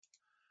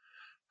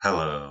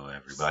Hello,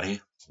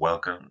 everybody.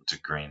 Welcome to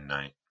Green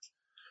Knight.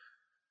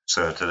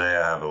 So today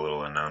I have a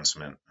little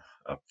announcement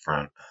up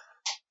front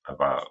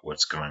about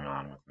what's going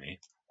on with me,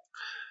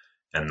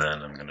 and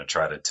then I'm going to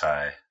try to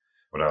tie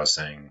what I was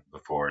saying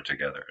before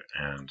together.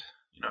 And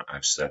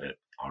I've said it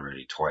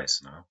already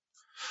twice now.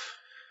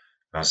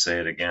 I'll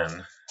say it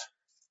again.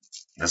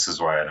 This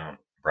is why I don't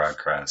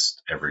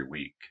broadcast every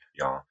week,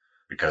 y'all,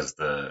 because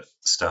the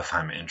stuff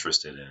I'm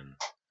interested in,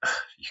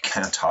 you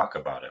can't talk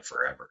about it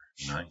forever.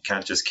 You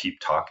can't just keep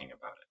talking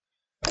about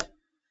it.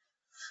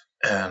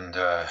 And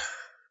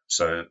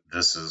so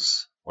this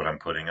is what I'm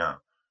putting out,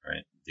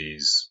 right?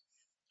 These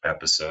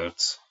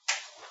episodes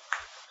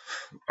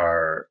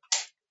are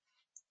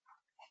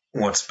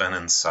what's been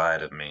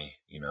inside of me,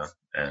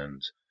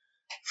 and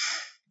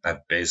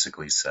I've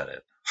basically said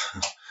it.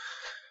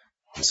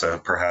 And so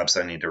perhaps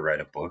I need to write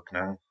a book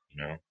now,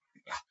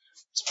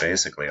 It's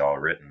basically all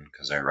written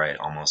because I write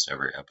almost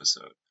every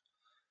episode.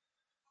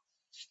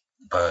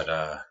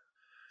 But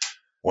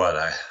what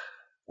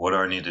do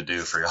I need to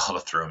do for y'all to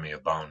throw me a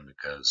bone?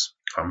 Because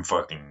I'm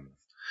fucking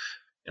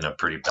in a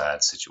pretty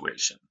bad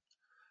situation.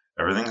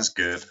 Everything is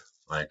good.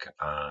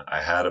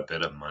 I had a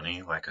bit of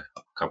money like a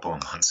couple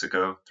of months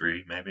ago,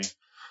 3 maybe.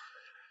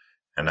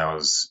 And I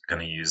was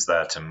going to use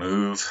that to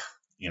move,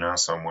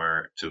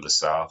 somewhere to the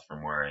south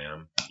from where I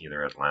am,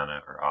 either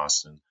Atlanta or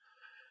Austin.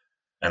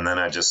 And then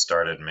I just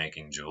started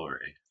making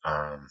jewelry,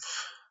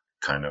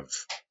 kind of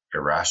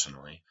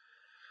irrationally.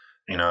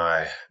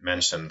 I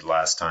mentioned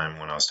last time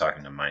when I was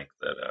talking to Mike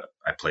that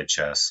I play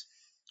chess.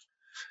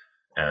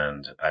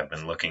 And I've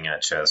been looking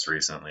at chess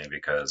recently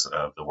because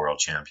of the World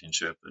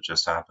Championship that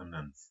just happened.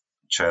 And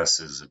chess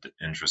is an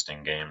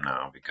interesting game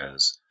now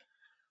because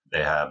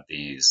they have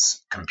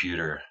these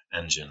computer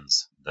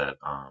engines that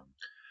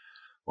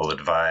will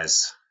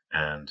advise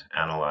and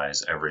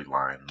analyze every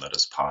line that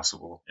is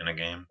possible in a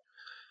game.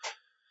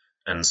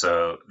 And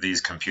so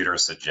these computer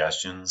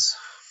suggestions,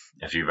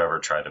 if you've ever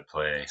tried to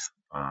play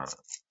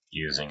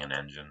using an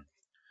engine,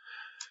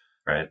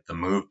 right, the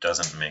move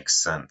doesn't make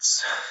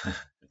sense.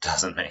 It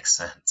doesn't make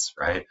sense,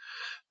 right?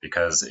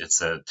 Because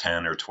it's a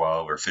 10 or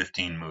 12 or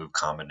 15 move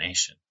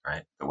combination,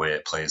 right? The way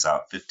it plays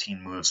out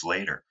 15 moves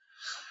later.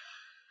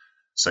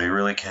 So you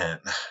really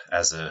can't,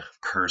 as a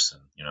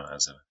person,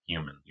 as a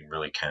human, you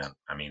really can't.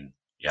 I mean,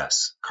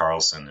 yes,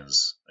 Carlsen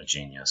is a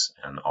genius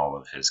and all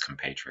of his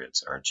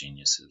compatriots are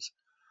geniuses.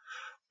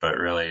 But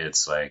really,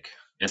 it's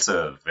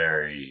a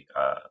very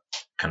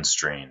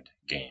constrained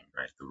game,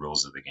 right? The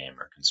rules of the game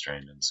are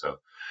constrained. And so,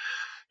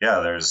 yeah,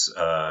 there's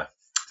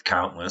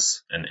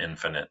countless and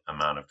infinite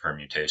amount of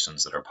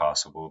permutations that are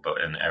possible.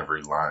 But in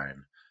every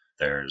line,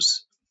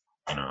 there's,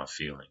 a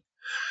feeling.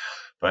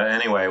 But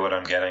anyway, what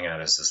I'm getting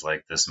at is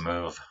this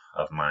move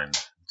of mine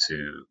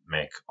to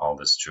make all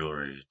this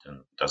jewelry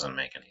doesn't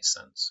make any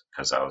sense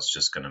because I was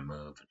just going to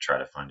move and try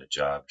to find a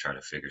job, try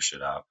to figure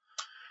shit out.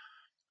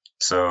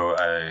 So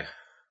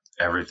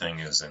everything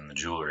is in the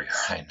jewelry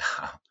right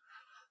now.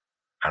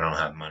 I don't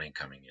have money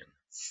coming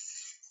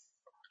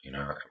in.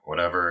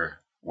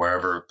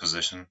 Wherever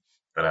position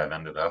that I've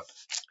ended up,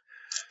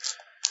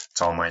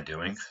 it's all my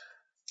doing.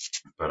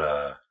 But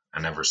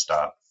I never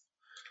stop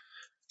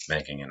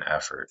making an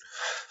effort.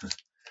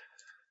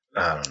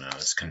 I don't know.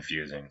 It's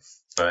confusing.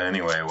 But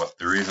anyway,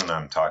 the reason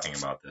I'm talking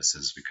about this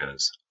is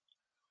because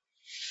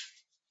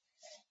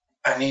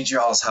I need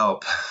y'all's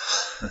help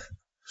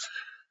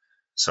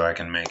so I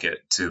can make it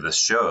to the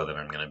show that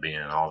I'm going to be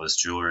in. All this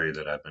jewelry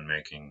that I've been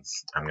making,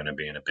 I'm going to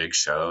be in a big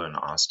show in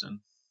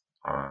Austin.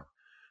 I'm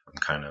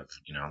kind of,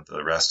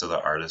 the rest of the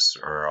artists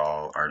are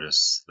all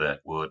artists that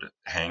would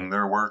hang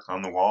their work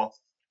on the wall.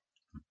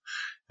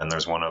 And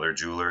there's one other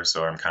jeweler,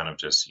 so I'm kind of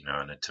just,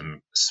 in it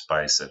to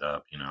spice it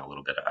up, a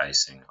little bit of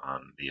icing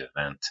on the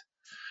event.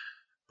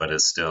 But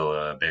it's still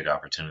a big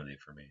opportunity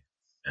for me,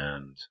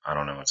 and I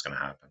don't know what's going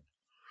to happen.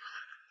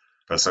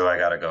 But so I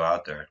got to go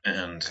out there,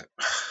 and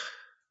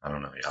I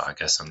don't know, I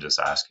guess I'm just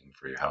asking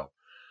for your help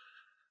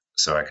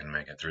so I can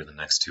make it through the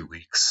next 2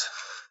 weeks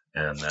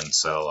and then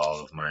sell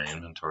all of my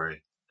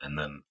inventory, and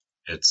then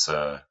it's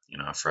a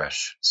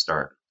fresh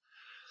start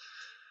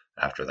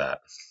after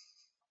that.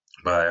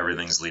 But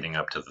everything's leading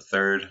up to the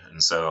 3rd,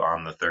 and so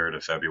on the 3rd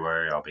of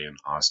February, I'll be in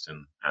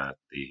Austin at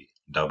the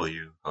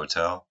W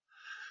Hotel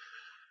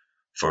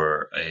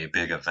for a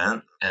big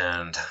event,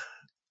 and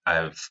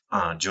I've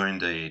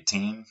joined a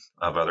team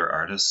of other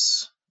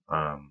artists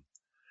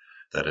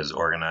that is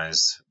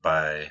organized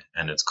by,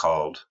 and it's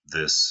called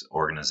this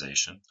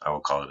organization. I will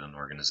call it an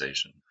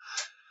organization.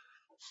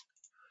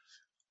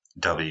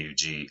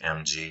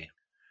 WGMG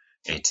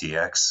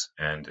ATX,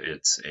 and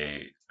it's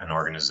an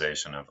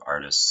organization of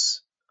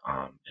artists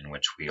in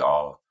which we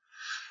all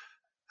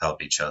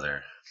help each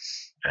other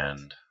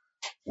and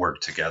work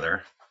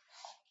together.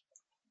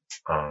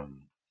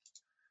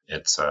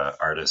 It's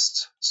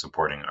artists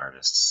supporting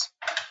artists.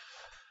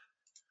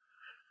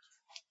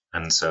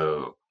 And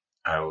so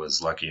I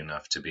was lucky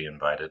enough to be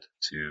invited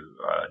to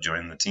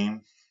join the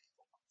team.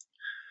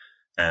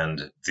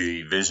 And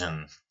the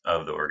vision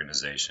of the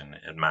organization,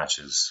 it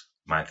matches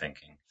my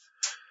thinking.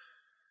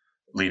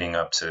 leading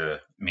up to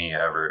me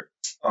ever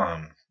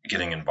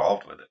getting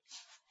involved with it.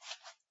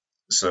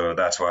 So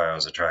that's why I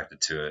was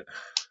attracted to it.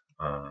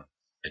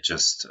 It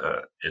just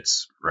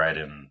it's right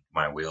in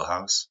my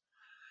wheelhouse,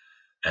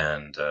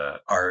 and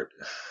art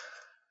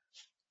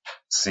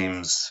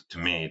seems to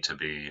me to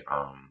be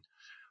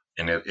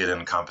and it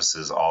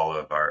encompasses all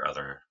of our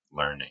other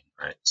learning,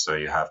 right? So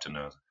you have to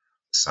know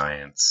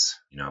science,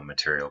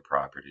 material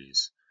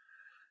properties.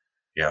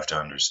 You have to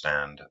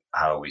understand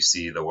how we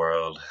see the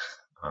world.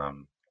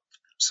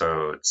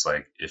 So it's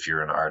like if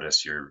you're an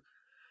artist, you're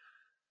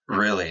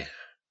really,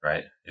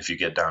 right? If you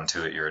get down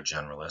to it, you're a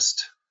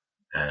generalist,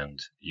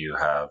 and you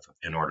have,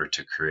 in order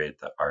to create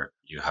the art,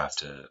 you have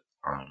to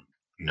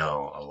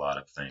know a lot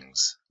of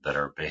things that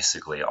are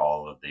basically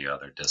all of the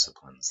other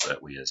disciplines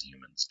that we as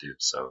humans do.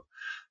 So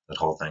that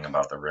whole thing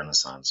about the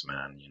Renaissance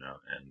man,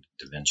 and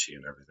Da Vinci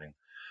and everything,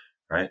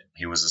 right?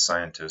 He was a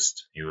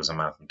scientist, he was a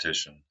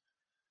mathematician,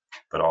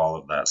 but all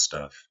of that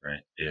stuff,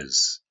 right,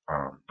 is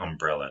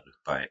umbrellaed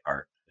by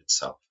art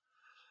itself.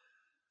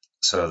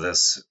 So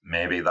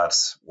maybe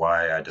that's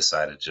why I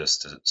decided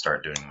just to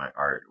start doing my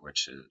art,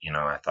 which is,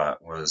 I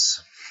thought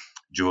was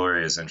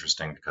jewelry is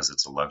interesting because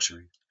it's a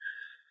luxury.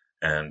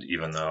 And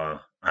even though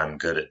I'm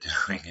good at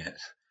doing it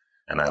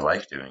and I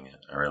like doing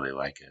it, I really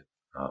like it.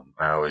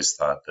 I always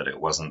thought that it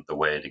wasn't the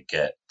way to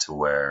get to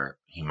where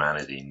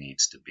humanity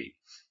needs to be.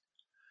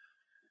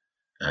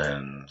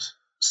 And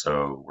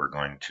so we're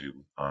going to,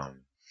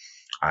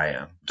 I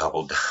am,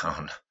 double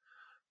down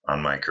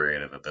on my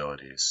creative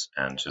abilities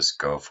and just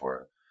go for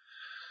it.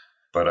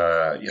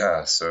 But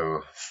yeah,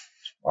 so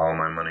all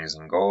my money's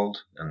in gold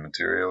and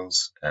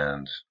materials,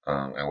 and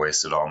I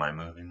wasted all my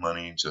moving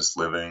money just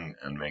living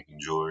and making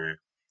jewelry.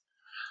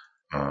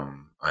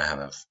 I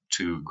have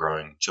 2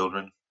 growing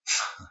children.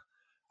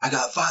 I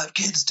got 5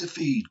 kids to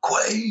feed,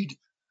 Quaid.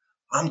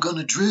 I'm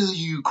gonna drill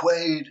you,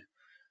 Quaid.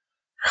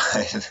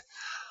 Right?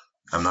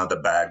 I'm not the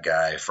bad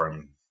guy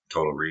from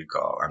Total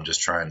Recall. I'm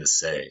just trying to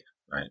say,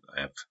 right?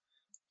 I've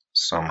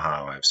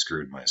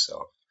screwed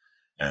myself,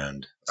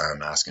 and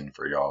I'm asking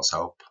for y'all's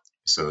help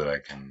so that I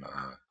can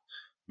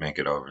make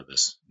it over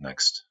this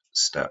next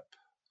step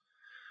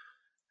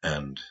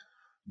and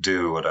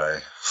do what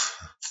I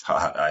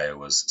thought I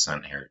was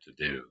sent here to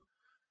do.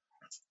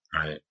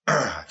 Right?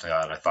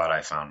 I thought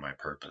I found my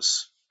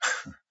purpose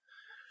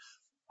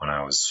when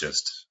I was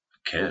just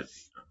a kid.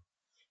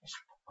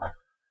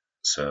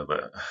 So,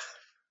 but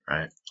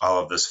right,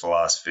 all of this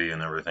philosophy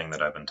and everything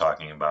that I've been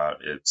talking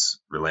about,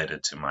 it's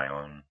related to my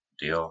own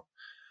deal,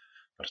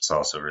 but it's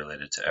also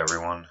related to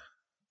everyone.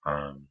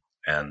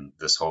 And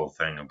this whole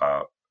thing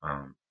about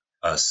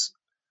us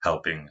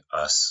helping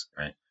us,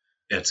 right?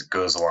 It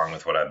goes along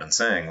with what I've been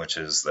saying, which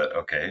is that,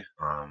 okay,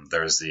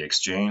 there's the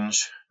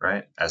exchange,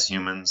 right? As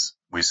humans,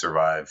 we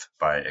survive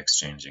by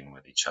exchanging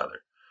with each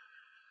other.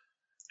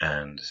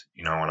 And,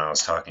 when I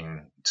was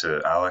talking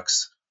to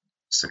Alex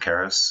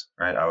Sakaris,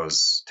 right, I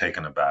was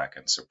taken aback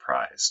and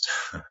surprised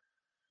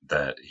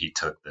that he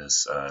took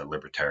this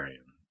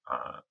libertarian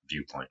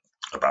viewpoint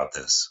about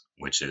this,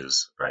 which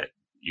is, right,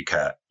 you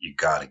got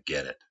to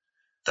get it,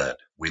 that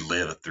we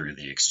live through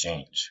the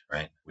exchange,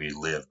 right? We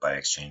live by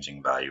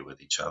exchanging value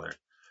with each other.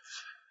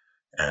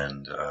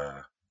 And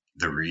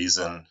the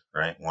reason,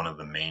 right, one of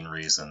the main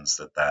reasons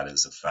that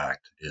is a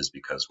fact is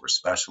because we're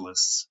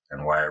specialists.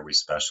 And why are we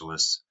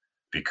specialists?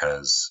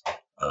 Because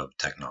of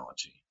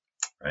technology,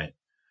 right?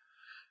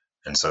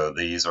 And so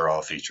these are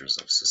all features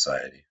of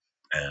society.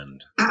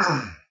 And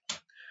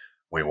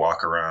we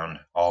walk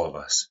around, all of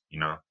us,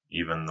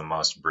 even the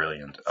most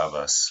brilliant of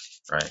us,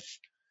 right,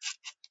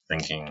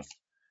 thinking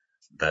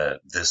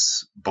that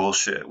this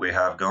bullshit we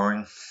have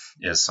going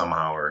is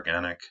somehow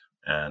organic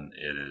and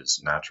it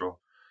is natural.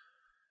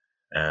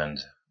 And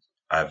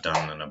I've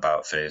done an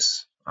about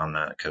face on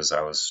that because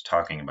I was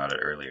talking about it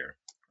earlier,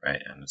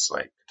 right? And it's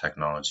like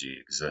technology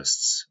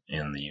exists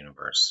in the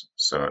universe,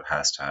 so it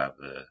has to have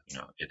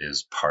it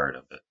is part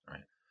of it,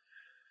 right?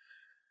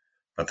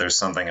 But there's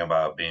something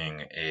about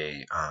being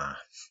a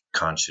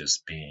conscious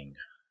being,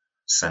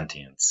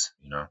 sentience,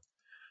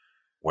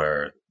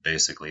 where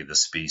basically the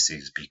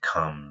species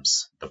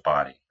becomes the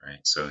body, right?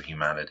 So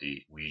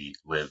humanity, we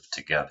live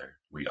together,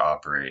 we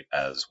operate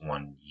as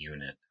one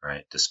unit,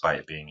 right?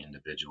 Despite being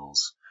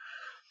individuals.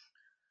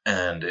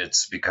 And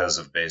it's because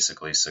of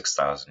basically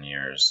 6,000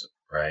 years,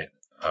 right,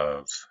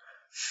 of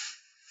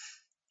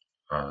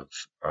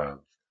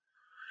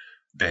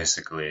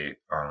basically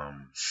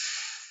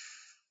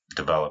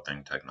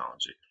developing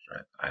technology,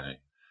 right?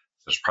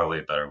 There's probably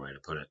a better way to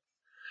put it,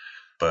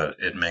 but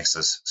it makes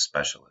us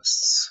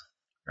specialists,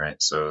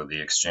 right? So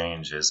the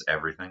exchange is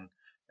everything,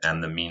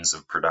 and the means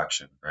of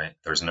production, right?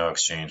 There's no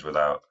exchange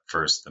without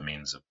first the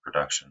means of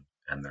production,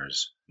 and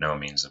there's no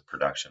means of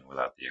production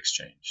without the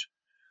exchange.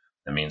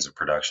 The means of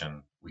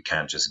production, we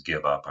can't just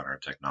give up on our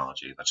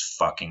technology. That's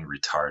fucking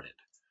retarded.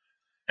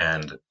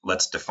 And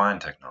let's define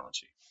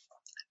technology.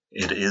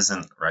 It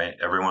isn't, right?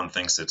 Everyone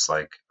thinks it's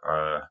like,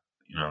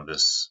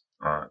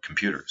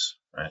 computers,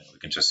 right? We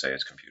can just say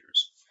it's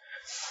computers.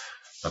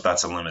 But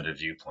that's a limited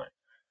viewpoint,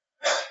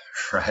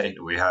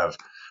 right? We have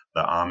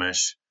the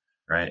Amish,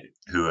 right,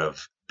 who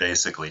have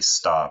basically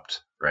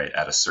stopped, right,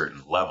 at a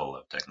certain level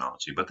of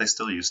technology, but they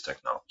still use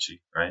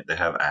technology, right? They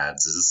have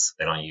adzes.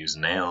 They don't use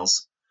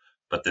nails,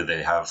 but do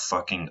they have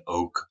fucking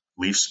oak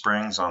leaf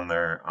springs on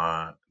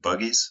their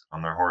buggies,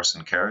 on their horse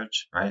and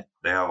carriage, right?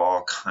 They have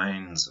all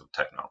kinds of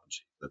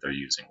technology that they're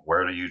using.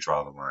 Where do you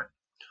draw the line?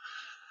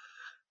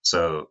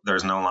 So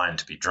there's no line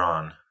to be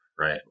drawn,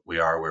 right? We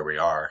are where we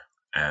are.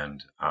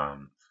 And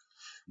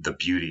the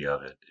beauty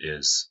of it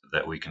is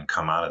that we can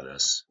come out of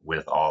this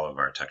with all of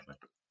our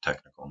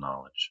technical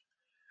knowledge,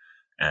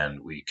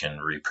 and we can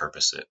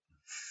repurpose it,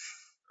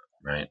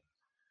 right?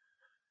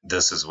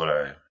 This is what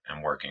I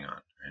am working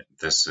on. Right?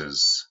 This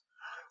is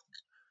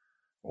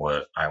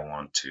what I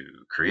want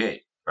to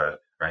create,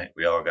 but right,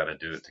 we all got to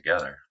do it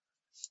together.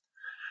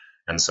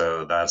 And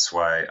so that's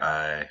why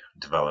I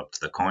developed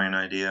the coin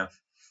idea.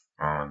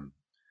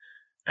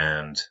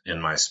 And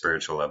in my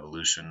spiritual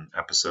evolution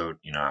episode,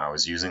 I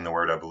was using the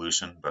word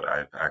evolution, but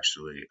I've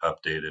actually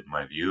updated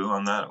my view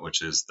on that,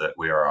 which is that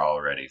we are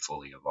already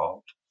fully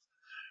evolved,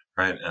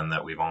 right? And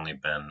that we've only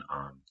been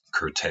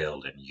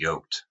curtailed and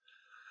yoked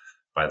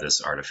by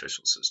this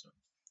artificial system.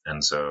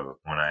 And so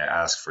when I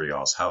ask for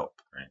y'all's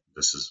help, right,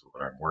 this is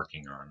what I'm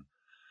working on.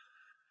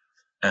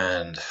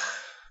 And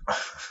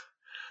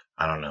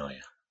I don't know,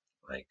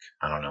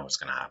 I don't know what's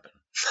going to happen.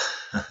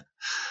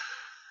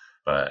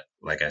 But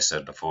like I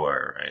said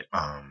before, right,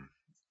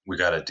 we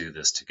got to do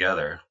this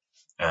together.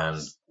 And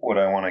what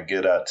I want to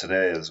get at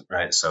today is,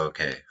 right, so,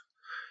 okay,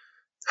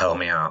 help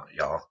me out,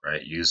 y'all,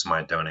 right? Use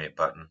my donate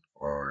button,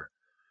 or,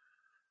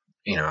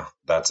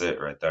 that's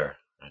it right there,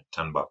 right?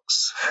 $10.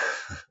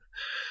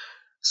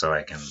 So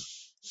I can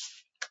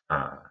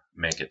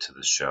make it to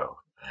the show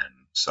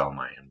and sell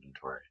my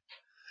inventory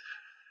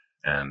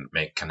and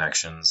make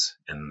connections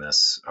in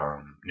this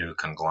new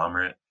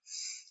conglomerate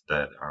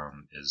that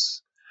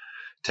is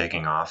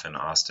taking off in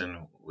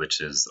Austin, which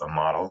is a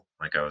model,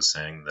 like I was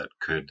saying, that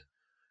could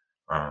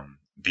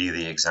be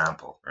the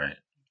example, right?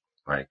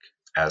 Like,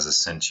 as a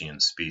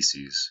sentient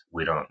species,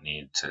 we don't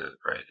need to,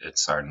 right?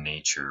 It's our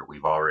nature.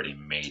 We've already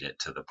made it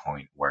to the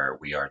point where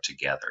we are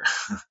together.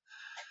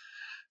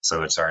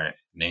 So it's our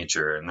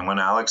nature. And then when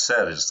Alex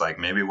said, it's like,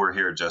 maybe we're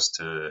here just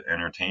to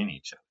entertain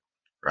each other,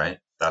 right?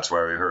 That's why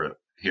we're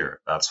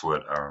here. That's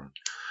what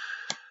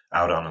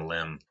Out on a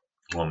Limb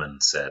woman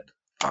said.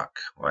 Fuck,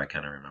 why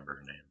can't I remember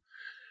her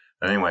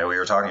name? Anyway, we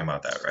were talking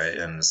about that, right?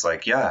 And it's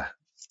like, yeah,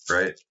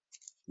 right?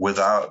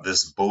 Without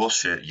this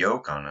bullshit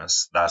yoke on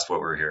us, that's what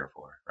we're here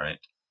for, right?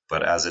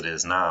 But as it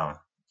is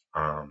now,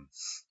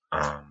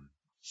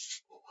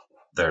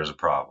 there's a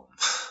problem.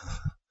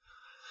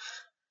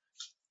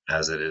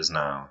 As it is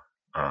now,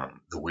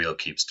 the wheel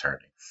keeps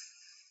turning,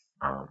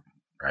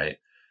 right?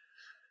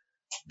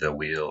 The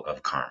wheel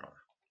of karma.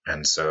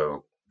 And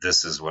so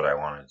this is what I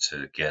wanted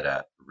to get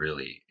at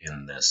really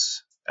in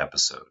this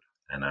episode.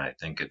 And I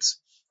think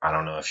I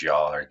don't know if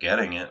y'all are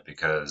getting it,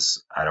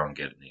 because I don't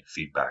get any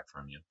feedback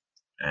from you.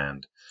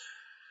 And,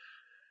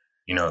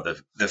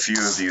 the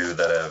few of you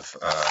that have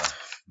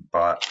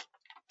bought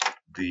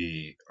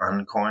the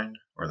uncoin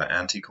or the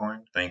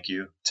anti-coin, thank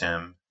you,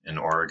 Tim in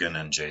Oregon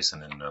and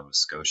Jason in Nova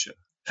Scotia,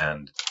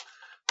 and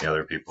the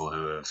other people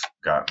who have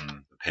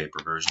gotten the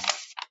paper version.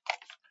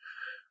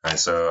 Right,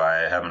 so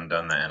I haven't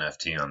done the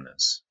NFT on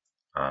this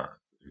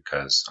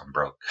because I'm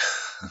broke.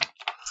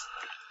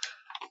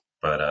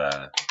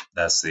 But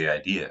that's the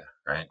idea,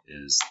 right?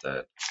 Is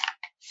that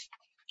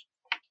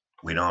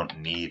we don't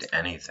need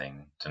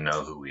anything to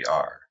know who we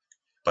are.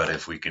 But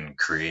if we can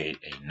create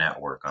a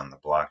network on the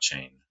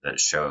blockchain that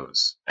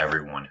shows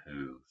everyone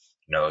who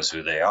knows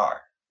who they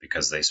are,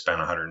 because they spent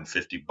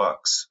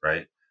 $150,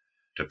 right,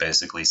 to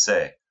basically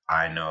say,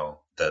 I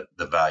know that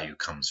the value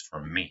comes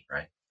from me,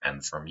 right,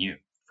 and from you,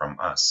 from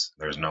us.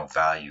 There's no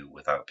value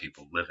without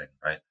people living,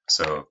 right?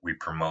 So we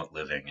promote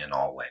living in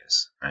all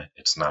ways, right?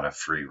 It's not a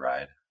free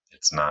ride.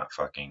 It's not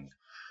fucking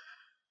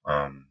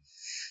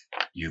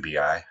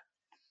UBI,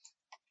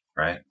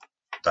 right?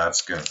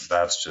 That's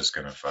just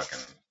gonna fucking,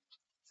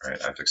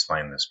 right? I've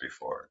explained this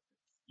before.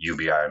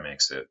 UBI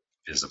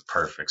is a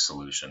perfect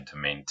solution to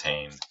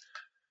maintain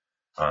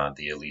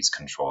the elite's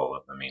control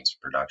of the means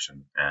of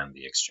production and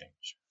the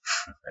exchange,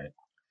 right?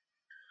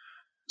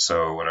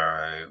 So what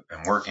I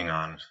am working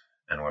on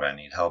and what I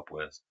need help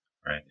with,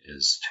 right,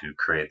 is to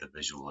create the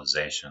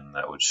visualization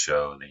that would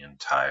show the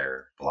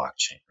entire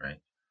blockchain,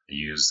 right? I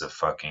use the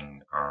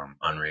fucking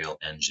Unreal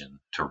Engine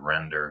to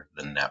render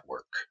the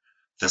network.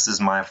 This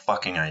is my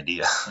fucking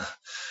idea.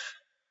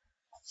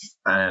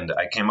 And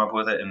I came up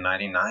with it in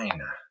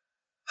 99.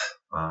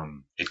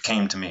 It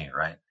came to me,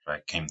 right?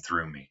 It came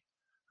through me.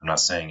 I'm not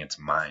saying it's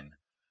mine,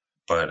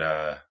 but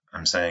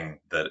I'm saying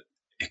that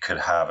it could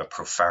have a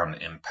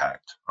profound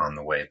impact on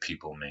the way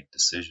people make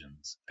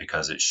decisions,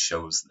 because it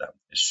shows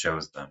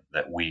them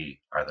that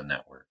we are the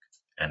network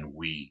and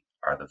we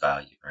are the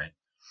value, right?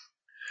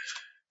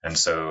 And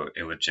so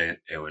it would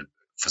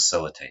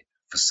facilitate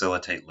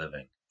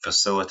living,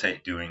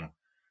 facilitate doing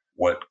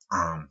what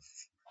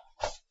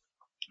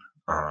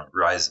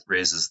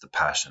raises the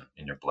passion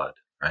in your blood,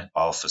 right?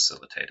 All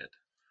facilitated.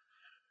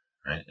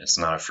 right? It's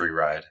not a free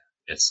ride.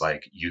 It's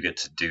like you get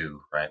to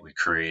do, right? We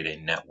create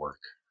a network,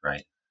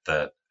 right?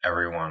 That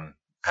everyone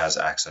has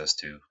access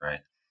to, right?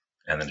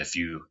 And then if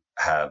you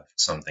have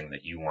something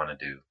that you want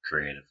to do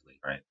creatively,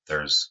 right?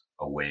 There's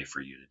a way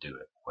for you to do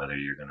it, whether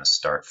you're going to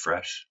start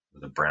fresh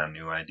with a brand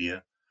new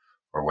idea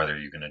or whether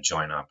you're going to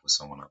join up with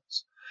someone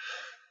else,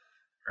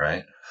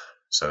 right?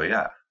 So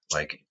yeah,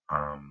 like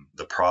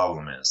the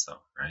problem is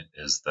though, right,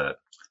 is that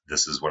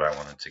this is what I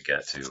wanted to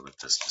get to with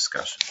this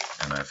discussion,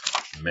 and I've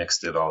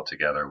mixed it all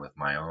together with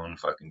my own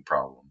fucking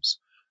problems.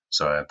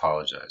 So I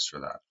apologize for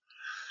that.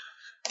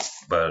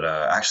 But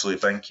actually,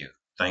 thank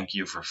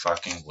you for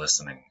fucking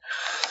listening.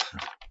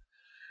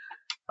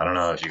 I don't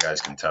know if you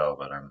guys can tell,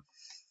 but I'm,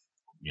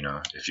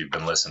 if you've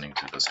been listening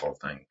to this whole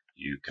thing,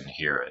 you can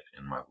hear it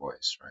in my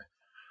voice, right?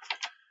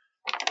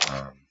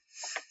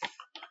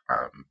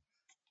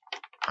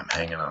 I'm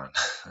hanging on.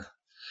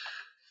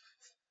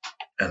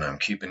 And I'm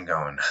keeping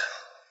going.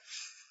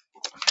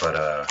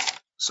 But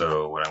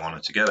so what I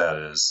wanted to get at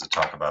is to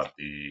talk about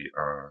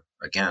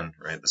again,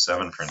 right, the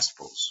 7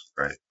 principles,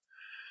 right?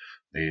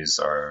 These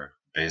are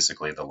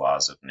basically the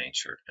laws of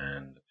nature,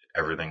 and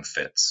everything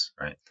fits,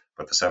 right?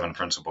 But the 7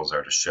 principles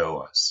are to show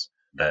us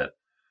that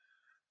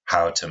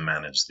how to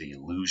manage the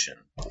illusion,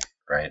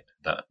 right?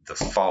 The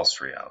false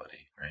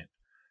reality, right?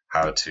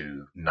 How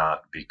to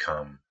not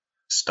become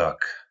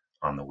stuck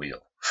on the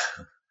wheel.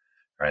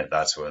 Right?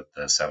 That's what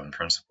the 7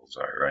 principles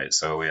are, right?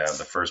 So we have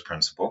the first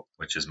principle,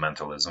 which is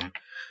mentalism.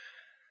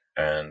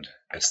 And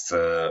it's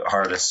the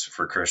hardest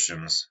for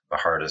Christians, the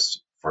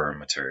hardest for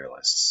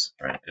materialists,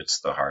 right? It's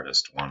the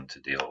hardest one to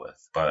deal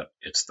with, but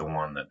it's the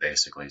one that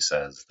basically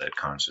says that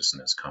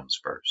consciousness comes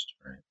first,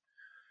 right?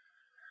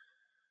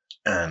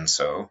 And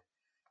so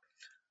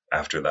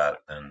after that,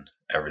 then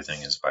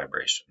everything is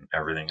vibration,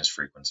 everything is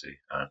frequency.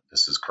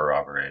 This is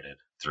corroborated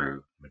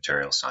through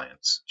material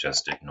science,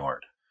 just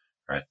ignored,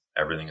 right?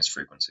 Everything is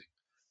frequency.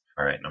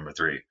 All right, number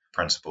 3,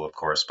 principle of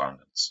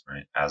correspondence,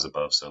 right? As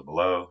above, so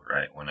below,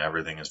 right? When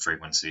everything is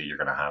frequency, you're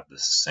going to have the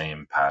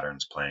same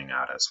patterns playing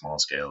out at small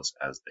scales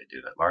as they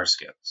do at large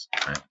scales,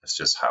 right? That's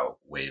just how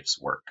waves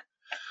work.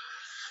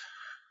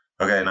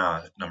 Okay,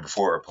 now number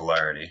 4,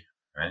 polarity,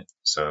 right?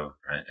 So,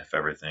 right, if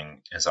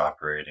everything is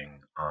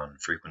operating on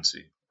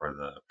frequency or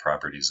the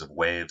properties of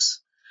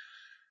waves,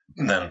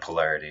 then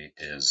polarity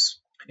is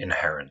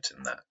inherent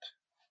in that,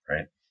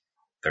 right?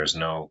 There's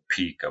no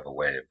peak of a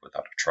wave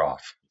without a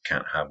trough. You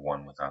can't have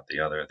one without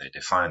the other. They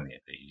define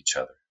each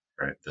other,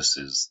 right? This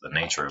is the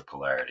nature of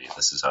polarity.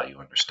 This is how you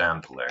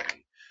understand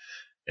polarity,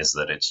 is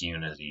that it's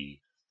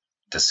unity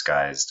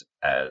disguised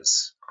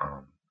as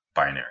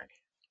binary,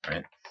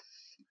 right?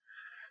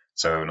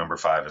 So number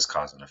 5 is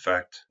cause and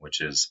effect,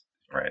 which is,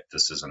 right,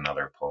 this is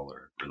another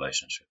polar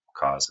relationship,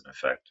 cause and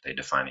effect. They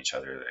define each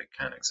other. They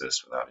can't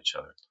exist without each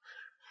other.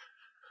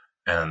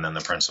 And then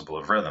the principle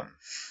of rhythm,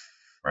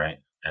 right?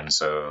 And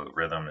so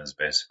rhythm is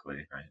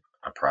basically, right,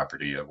 a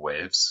property of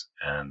waves,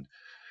 and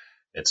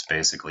it's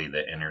basically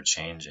the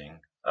interchanging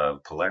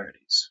of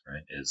polarities,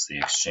 right? It's the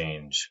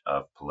exchange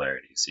of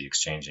polarities, the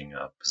exchanging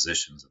of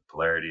positions of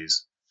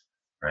polarities,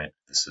 right?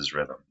 This is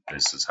rhythm.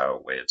 This is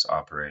how waves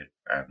operate,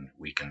 and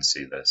we can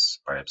see this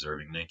by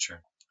observing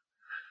nature.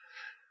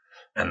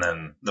 And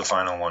then the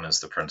final one is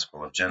the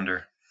principle of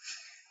gender,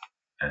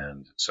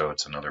 and so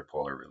it's another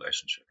polar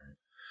relationship, right?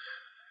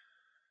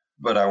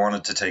 But I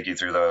wanted to take you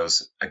through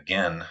those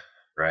again,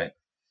 right?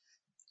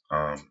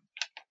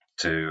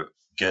 To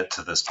get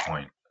to this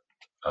point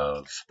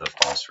of the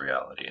false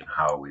reality and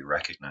how we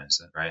recognize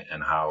it, right?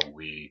 And how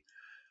we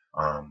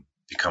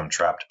become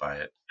trapped by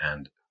it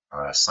and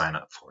sign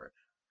up for it,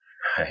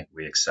 right?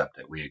 We accept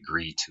it, we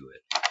agree to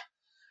it.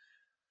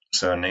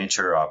 So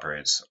nature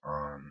operates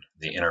on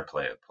the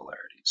interplay of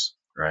polarities,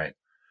 right?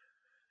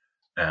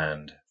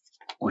 And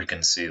we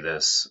can see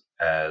this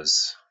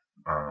as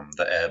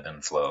the ebb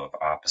and flow of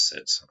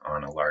opposites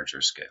on a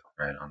larger scale,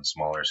 right? On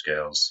smaller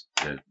scales,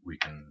 we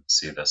can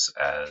see this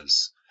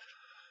as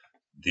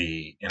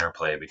the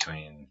interplay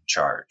between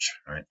charge,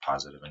 right?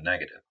 Positive and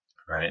negative,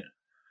 right?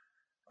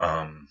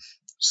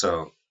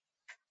 So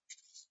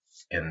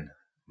in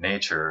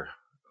nature,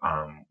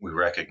 we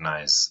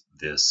recognize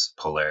this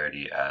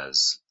polarity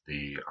as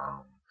the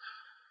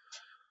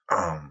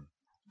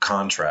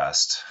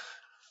contrast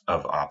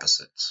of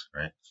opposites,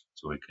 right?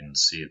 So we can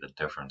see the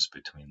difference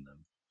between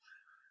them.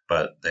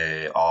 But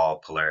all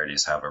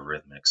polarities have a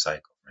rhythmic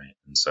cycle, right?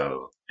 And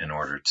so in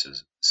order to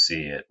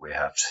see it, we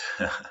have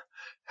to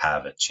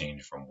have it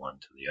change from one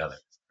to the other,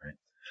 right?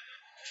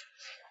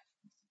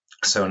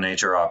 So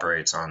nature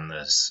operates on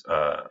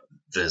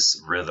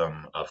this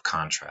rhythm of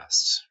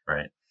contrasts,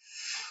 right?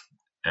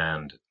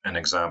 And an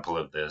example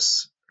of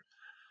this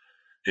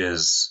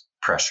is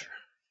pressure,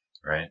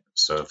 right?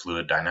 So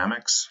fluid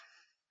dynamics.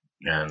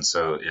 And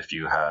so if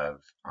you have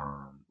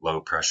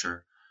low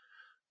pressure,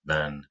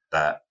 then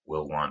that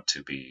will want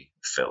to be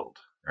filled,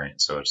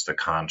 right? So it's the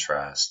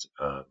contrast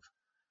of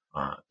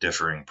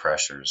differing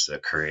pressures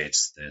that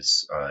creates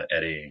this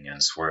eddying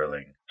and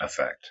swirling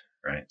effect,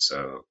 right?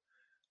 So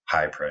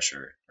high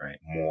pressure, right?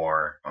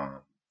 More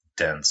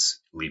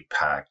densely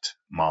packed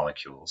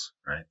molecules,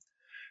 right,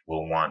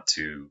 will want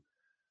to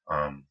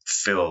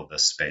fill the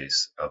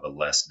space of a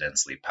less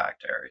densely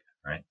packed area,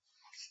 right?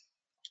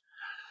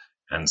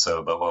 And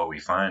so, but what we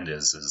find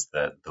is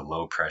that the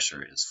low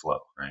pressure is flow,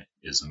 right?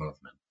 Is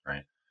movement,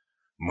 right?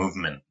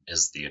 Movement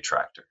is the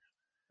attractor.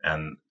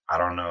 And I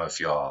don't know if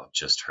y'all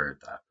just heard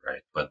that,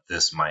 right? But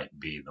this might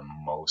be the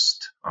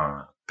most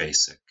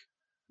basic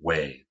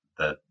way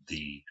that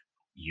the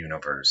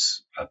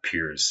universe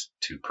appears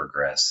to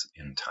progress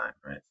in time,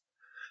 right?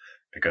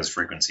 Because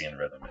frequency and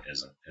rhythm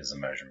is a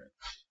measurement,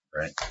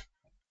 right?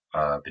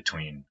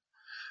 Between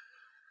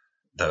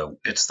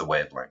it's the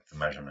wavelength, the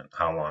measurement,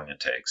 how long it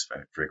takes,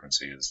 right?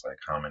 Frequency is like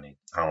how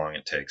long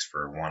it takes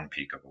for one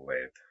peak of a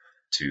wave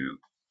to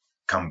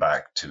come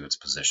back to its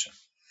position,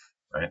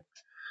 right?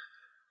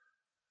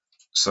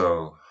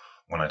 So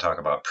when I talk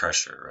about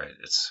pressure,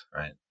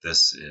 right,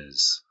 this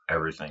is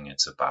everything.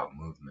 It's about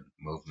movement.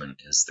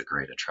 Movement is the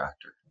great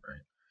attractor,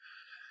 right?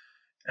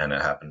 And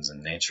it happens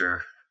in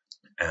nature.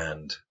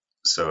 And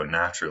so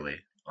naturally,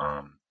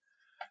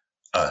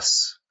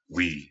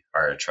 we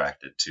are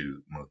attracted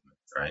to movement,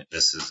 right?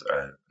 This is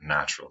a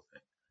natural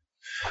thing.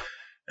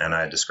 And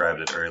I described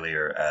it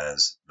earlier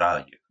as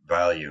value.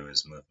 Value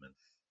is movement,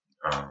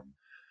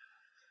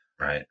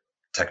 right?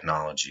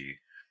 Technology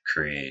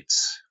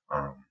creates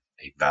a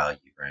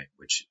value, right,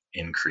 which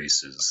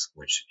increases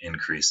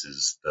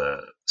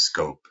the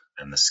scope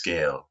and the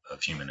scale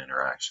of human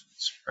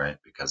interactions, right?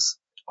 Because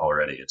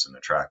already it's an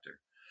attractor.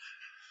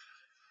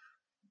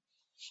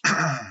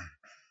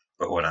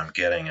 But what I'm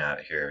getting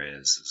at here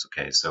is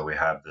okay, so we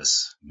have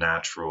this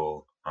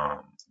natural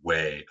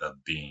way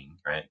of being,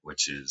 right,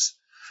 which is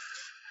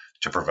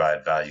to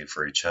provide value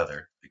for each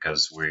other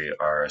because we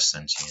are a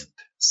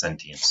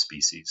sentient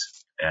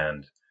species.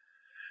 And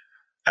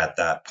at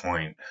that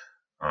point,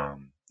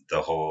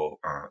 the whole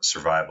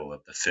survival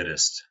of the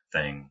fittest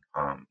thing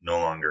no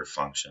longer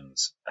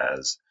functions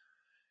as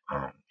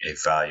a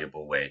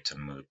valuable way to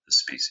move the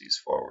species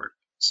forward.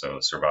 So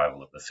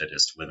survival of the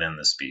fittest within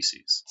the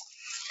species,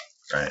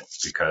 right?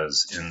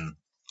 Because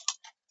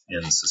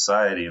in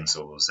society and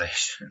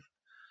civilization,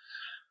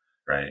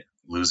 right,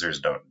 losers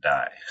don't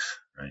die,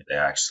 right? They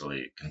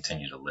actually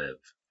continue to live,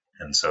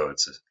 and so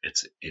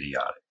it's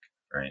idiotic,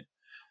 right?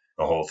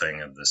 The whole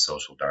thing of the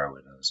social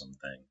Darwinism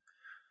thing.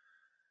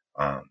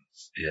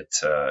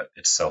 It's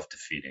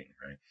self-defeating,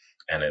 right?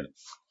 And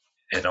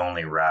it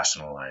only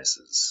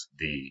rationalizes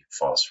the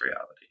false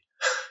reality,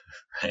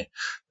 right?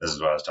 This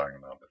is what I was talking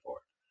about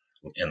before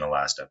in the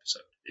last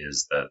episode,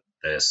 is that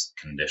this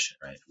condition,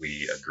 right?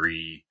 We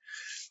agree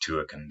to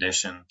a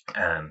condition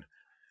and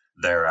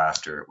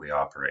thereafter we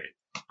operate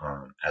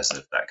as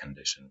if that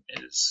condition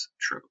is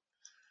true.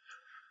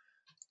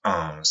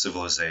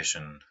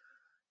 Civilization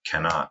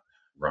cannot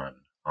run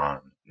on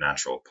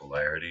natural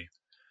polarity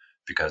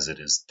because it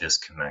is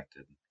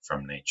disconnected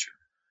from nature.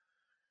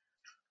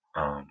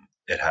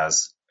 It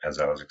has, as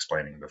I was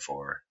explaining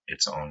before,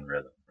 its own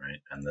rhythm,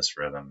 right? And this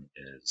rhythm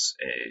is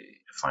a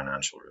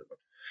financial rhythm.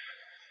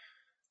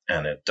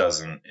 And it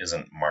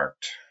isn't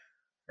marked,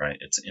 right?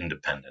 It's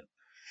independent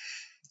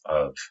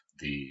of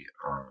the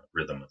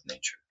rhythm of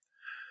nature.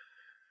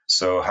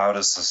 So how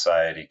does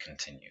society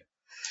continue,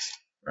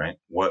 right?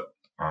 What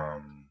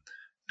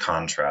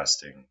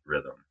contrasting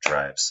rhythm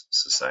drives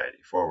society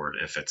forward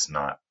if it's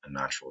not a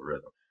natural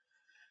rhythm,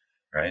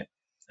 right?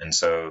 And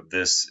so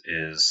this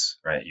is,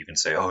 right, you can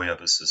say, oh yeah,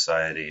 but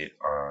society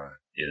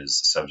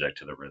is subject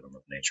to the rhythm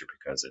of nature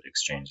because it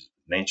exchanges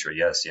with nature.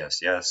 Yes, yes,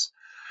 yes.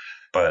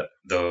 But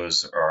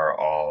those are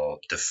all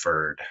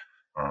deferred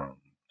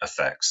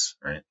effects,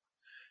 right?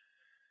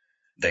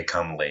 They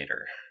come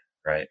later,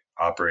 right?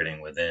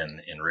 Operating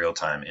within, in real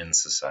time, in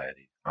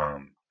society,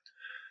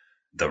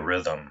 the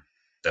rhythm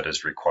that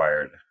is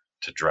required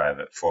to drive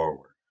it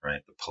forward,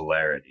 right? The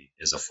polarity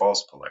is a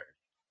false polarity.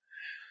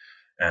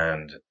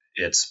 And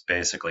it's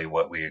basically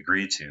what we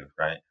agree to,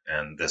 right?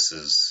 And this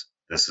is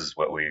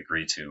what we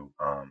agree to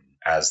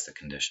as the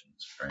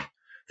conditions, right?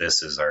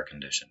 This is our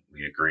condition.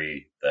 We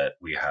agree that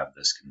we have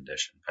this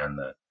condition and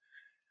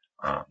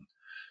that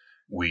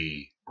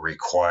we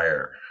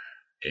require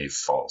a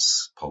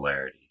false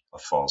polarity, a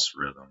false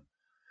rhythm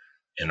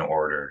in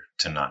order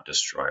to not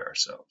destroy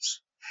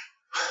ourselves.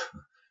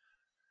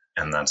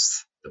 And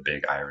that's the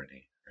big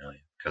irony,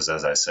 really. Because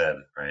as I said,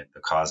 right, the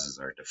causes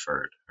are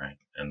deferred, right?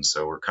 And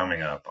so we're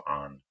coming up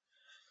on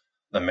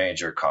the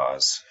major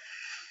cause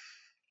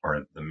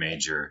or the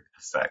major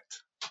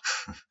effect,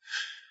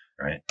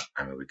 right?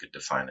 I mean, we could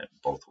define it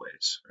both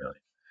ways, really.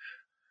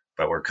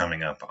 But we're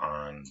coming up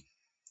on,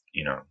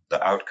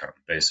 the outcome,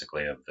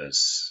 basically, of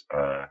this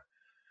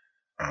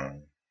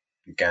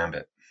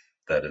gambit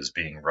that is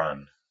being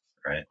run,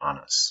 right, on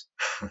us.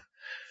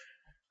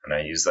 And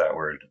I use that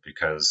word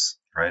because,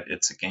 right,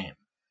 it's a game,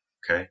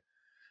 okay?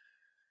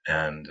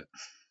 And,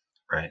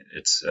 right,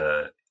 it's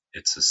a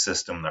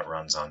system that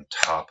runs on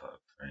top of,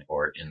 right,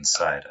 or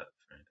inside of,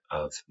 right,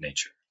 of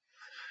nature,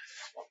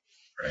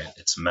 right?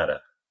 It's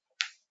meta.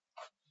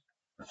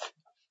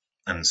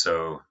 And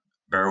so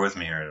bear with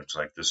me here. It's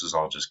like this is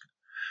all just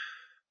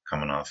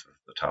coming off of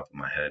the top of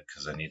my head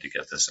because I need to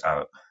get this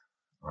out.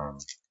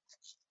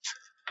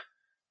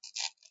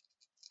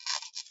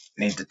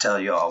 Need to tell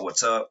you all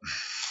what's up.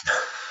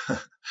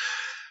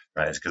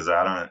 Right, because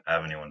I don't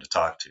have anyone to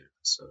talk to.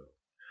 So,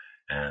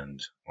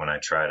 and when I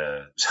try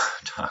to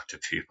talk to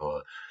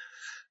people,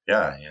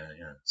 yeah.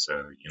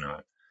 So,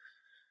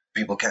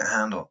 people can't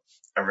handle.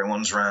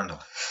 Everyone's Randall.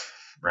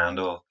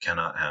 Randall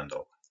cannot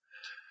handle.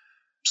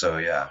 So,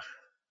 yeah,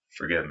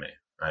 forgive me.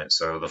 Right.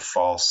 So the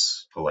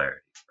false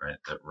polarity, right,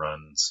 that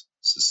runs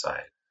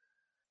society.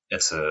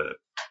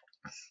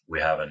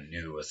 We have a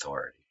new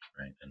authority,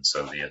 right? And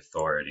so the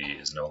authority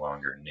is no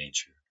longer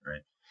nature,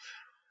 right?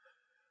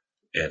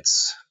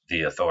 It's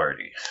the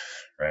authority,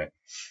 right?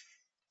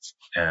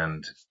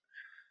 And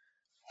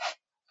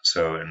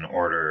so in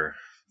order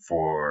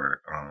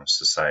for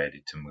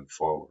society to move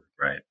forward,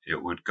 right,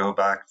 it would go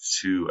back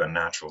to a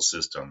natural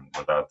system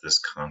without this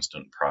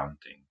constant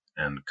prompting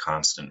and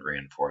constant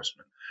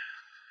reinforcement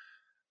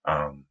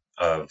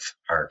of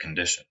our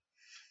condition.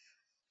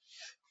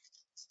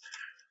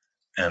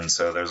 And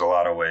so there's a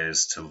lot of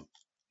ways to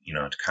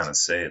kind of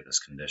say this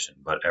condition,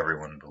 but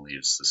everyone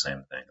believes the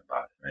same thing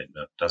about it, right?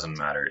 It doesn't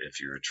matter if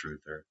you're a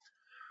truther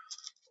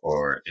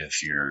or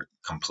if you're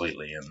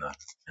completely in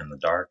the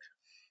dark,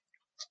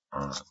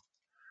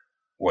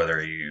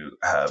 whether you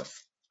have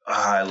a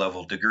high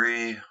level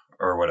degree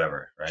or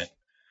whatever, right?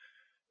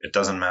 It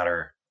doesn't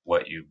matter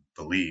what you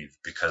believe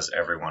because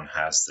everyone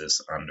has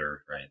this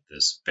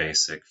this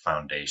basic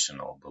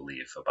foundational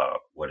belief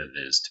about what it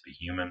is to be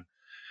human.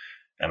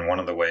 And one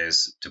of the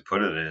ways to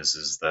put it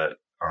is that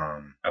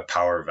a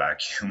power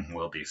vacuum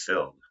will be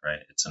filled, right?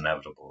 It's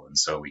inevitable. And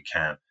so we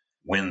can't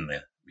win,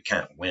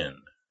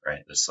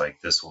 right? It's like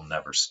this will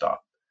never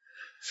stop.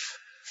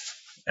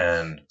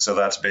 And so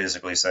that's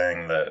basically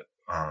saying that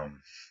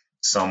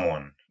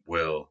someone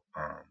will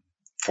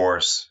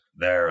force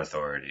their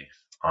authority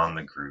on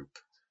the group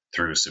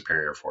through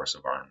superior force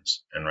of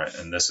arms.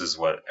 And this is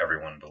what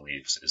everyone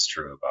believes is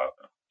true about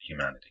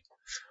humanity.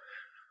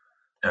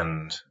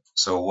 And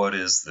so what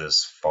is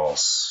this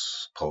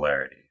false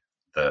polarity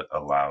that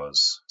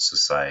allows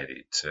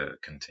society to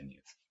continue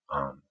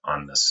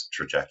on this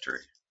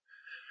trajectory?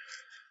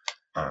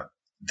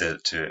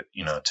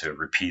 To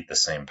repeat the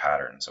same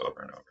patterns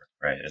over and over,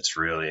 right? It's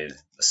really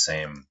the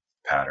same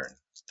pattern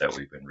that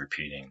we've been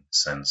repeating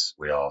since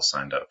we all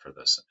signed up for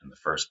this in the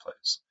first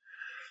place.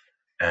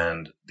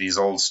 And these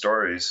old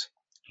stories,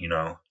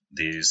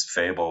 these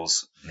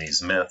fables,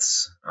 these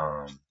myths,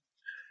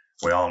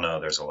 we all know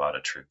there's a lot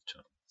of truth to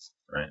them,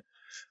 right?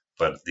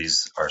 But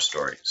these are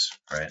stories,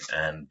 right?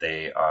 And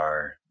they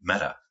are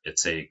meta.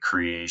 It's a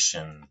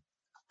creation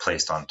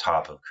placed on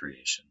top of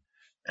creation.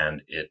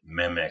 And it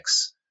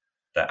mimics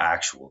the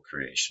actual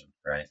creation,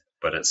 right?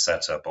 But it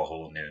sets up a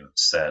whole new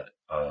set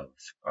of,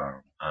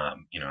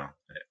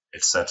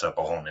 it sets up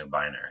a whole new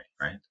binary,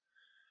 right?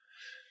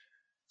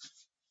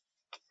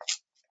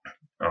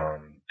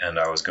 And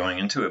I was going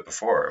into it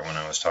before when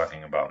I was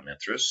talking about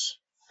Mithras,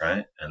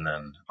 right? And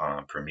then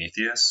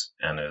Prometheus,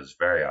 and it was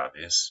very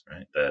obvious,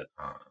 right, that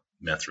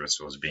Mithras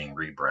was being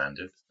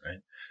rebranded,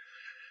 right?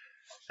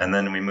 And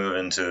then we move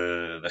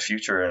into the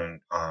future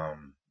and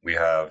we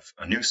have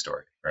a new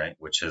story, right,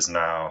 which has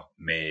now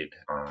made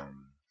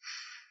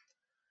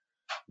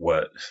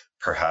what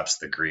perhaps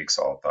the Greeks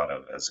all thought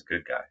of as a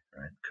good guy,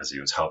 right, because he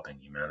was helping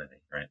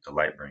humanity, right, the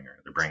light bringer,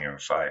 the bringer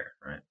of fire,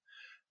 right,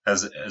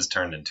 has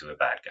turned into a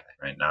bad guy,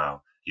 right?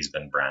 Now he's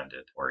been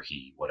branded, or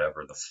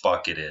whatever the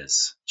fuck it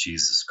is,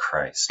 Jesus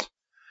Christ,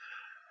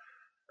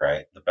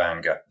 right? The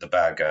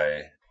bad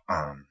guy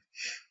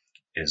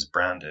is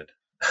branded.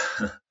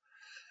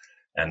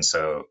 And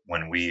so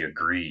when we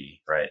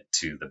agree, right,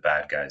 to the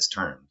bad guy's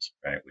terms,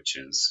 right, which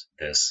is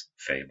this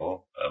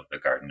fable of the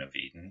Garden of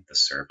Eden, the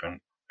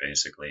serpent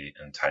basically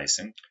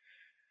enticing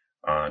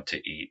to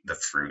eat the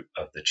fruit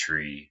of the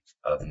tree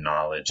of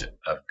knowledge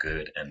of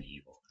good and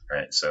evil,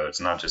 right? So it's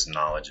not just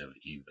knowledge of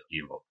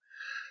evil.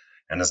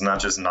 And it's not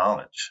just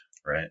knowledge,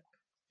 right?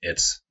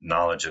 It's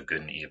knowledge of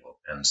good and evil.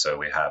 And so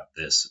we have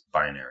this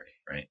binary,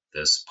 right?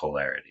 This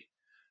polarity,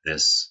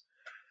 this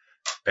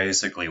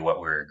basically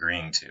what we're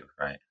agreeing to,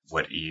 right?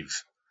 What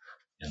Eve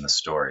in the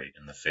story,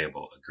 in the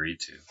fable, agreed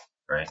to,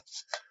 right?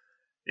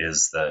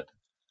 Is that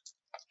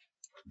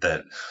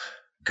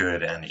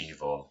good and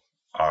evil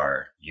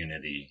are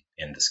unity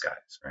in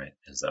disguise, right?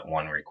 Is that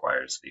one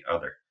requires the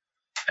other.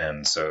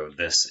 And so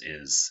this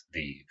is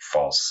the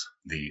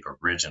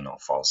original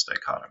false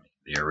dichotomy,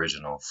 the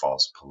original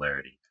false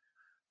polarity,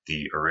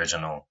 the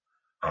original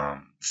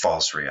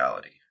false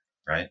reality,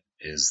 right?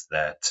 Is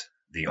that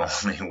the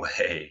only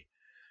way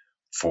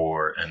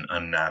for an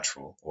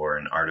unnatural or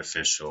an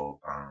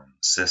artificial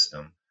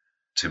system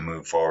to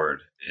move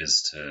forward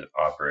is to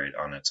operate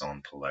on its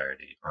own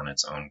polarity, on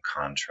its own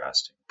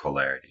contrasting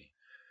polarity.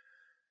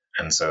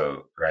 And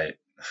so, right,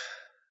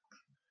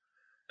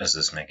 is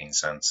this making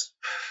sense?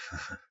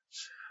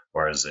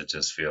 Or does it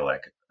just feel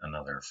like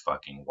another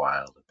fucking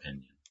wild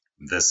opinion?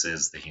 This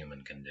is the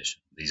human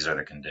condition. These are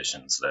the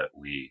conditions that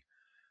we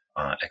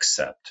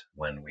accept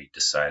when we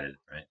decided,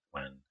 right?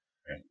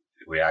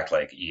 we act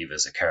like Eve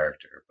is a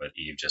character, but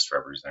Eve just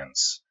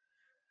represents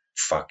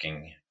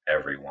fucking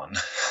everyone,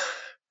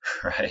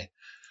 right?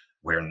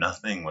 We're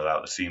nothing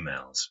without the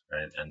females,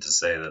 right? And to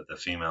say that the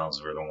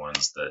females were the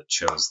ones that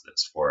chose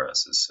this for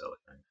us is silly,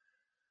 right?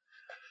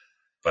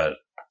 But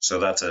so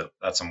that's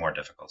a more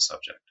difficult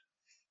subject.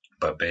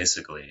 But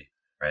basically,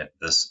 right,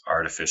 this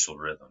artificial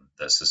rhythm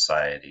that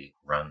society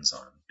runs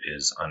on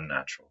is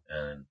unnatural,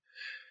 and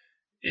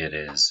it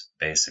is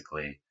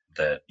basically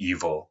that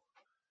evil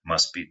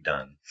must be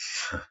done,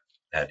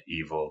 that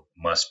evil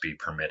must be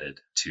permitted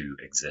to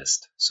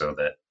exist so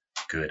that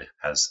good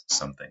has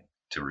something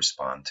to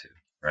respond to,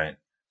 right?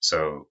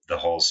 So the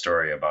whole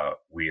story about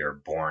we are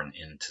born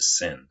into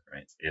sin,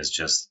 right, is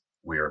just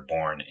we are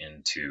born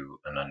into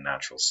an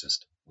unnatural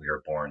system. We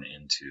are born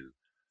into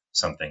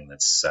something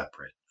that's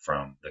separate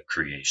from the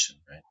creation,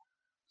 right?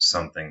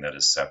 Something that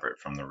is separate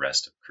from the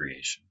rest of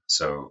creation.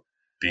 So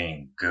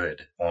being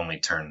good only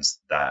turns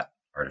that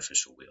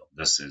artificial wheel.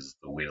 This is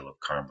the wheel of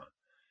karma.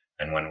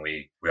 And when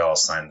we all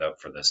signed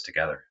up for this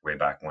together way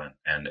back when,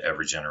 and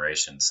every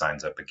generation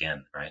signs up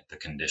again, right? The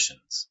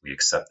conditions, we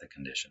accept the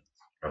conditions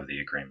of the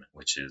agreement,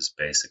 which is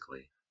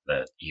basically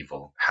that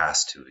evil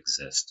has to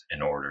exist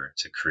in order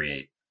to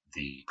create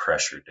the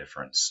pressure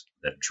difference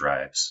that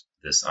drives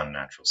this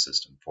unnatural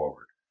system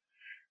forward,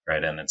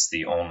 right? And it's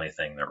the only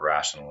thing that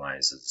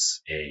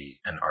rationalizes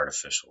an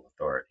artificial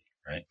authority,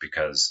 right?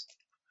 Because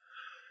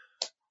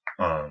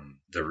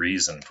the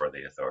reason for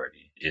the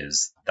authority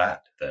is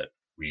that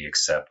we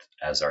accept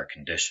as our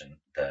condition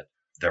that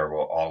there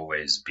will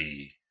always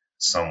be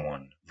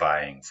someone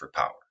vying for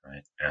power,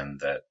 right? And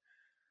that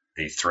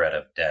the threat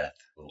of death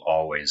will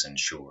always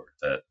ensure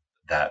that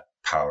that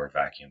power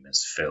vacuum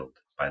is filled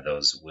by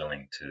those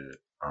willing to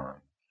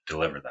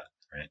deliver that,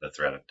 right? The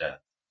threat of death.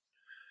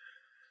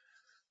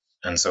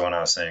 And so when I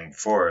was saying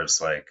before,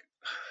 it's like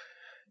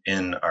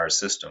in our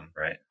system,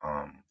 right?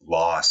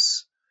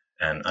 Loss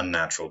and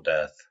unnatural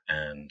death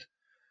and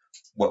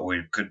what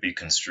we could be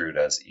construed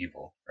as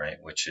evil, right?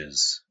 Which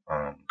is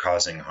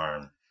causing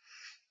harm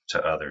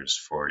to others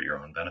for your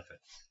own benefit.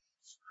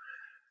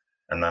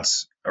 And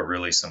that's a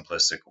really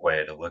simplistic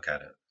way to look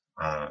at it,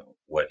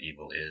 what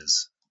evil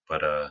is.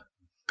 But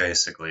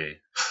basically,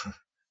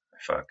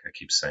 I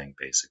keep saying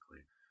basically.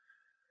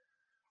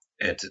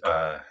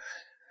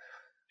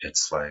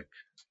 It's like,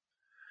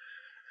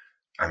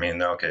 I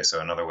mean, okay, so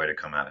another way to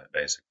come at it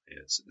basically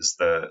is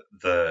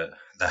the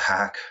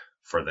hack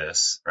for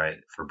this, right?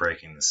 For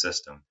breaking the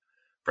system,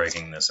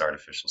 breaking this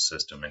artificial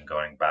system and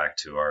going back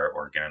to our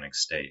organic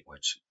state,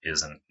 which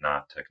isn't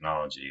not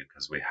technology,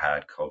 because we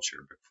had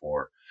culture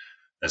before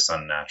this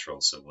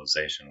unnatural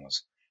civilization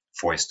was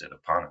foisted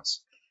upon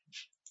us.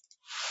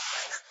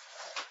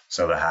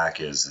 So the hack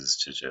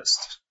is to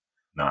just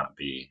not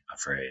be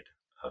afraid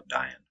of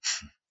dying.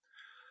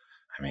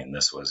 I mean,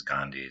 this was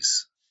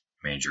Gandhi's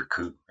major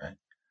coup, right?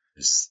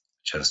 Is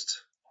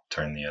just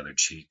turn the other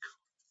cheek.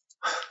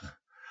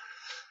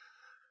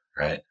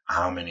 Right?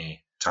 How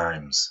many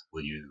times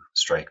will you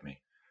strike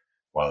me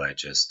while I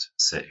just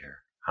sit here?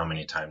 How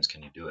many times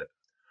can you do it?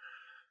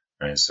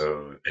 Right?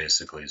 So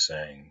basically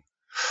saying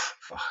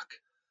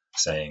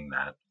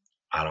that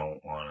I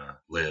don't want to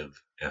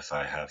live if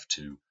I have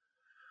to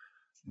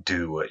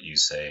do what you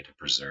say to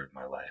preserve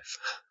my life.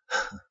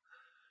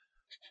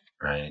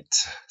 Right?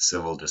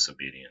 Civil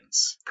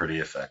disobedience, pretty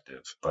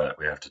effective, but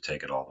we have to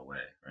take it all the way,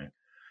 right?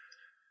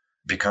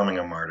 Becoming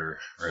a martyr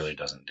really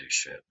doesn't do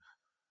shit.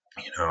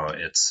 You know,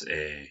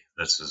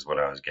 this is what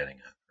I was getting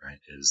at, right?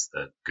 Is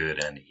that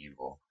good and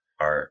evil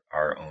are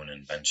our own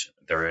invention.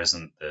 There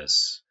isn't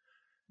this,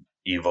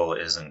 evil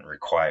isn't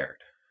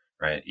required,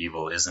 right?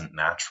 Evil isn't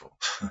natural.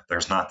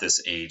 There's not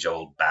this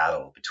age-old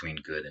battle between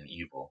good and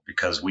evil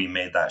because we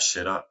made that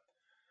shit up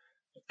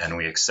and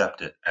we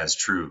accept it as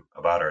true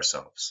about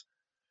ourselves.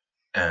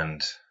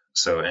 And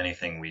so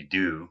anything we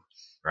do,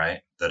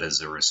 right, that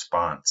is a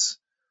response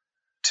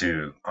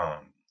to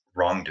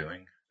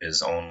wrongdoing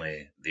is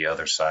only the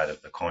other side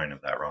of the coin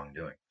of that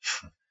wrongdoing.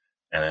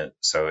 And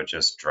so it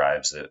just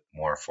drives it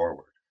more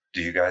forward.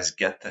 Do you guys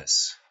get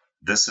this?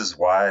 This is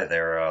why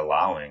they're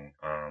allowing,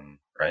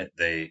 right?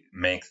 They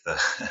make the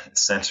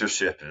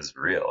censorship is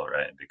real,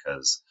 right?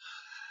 Because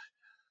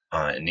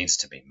it needs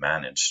to be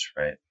managed,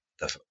 right?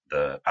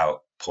 The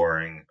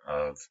outpouring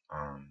of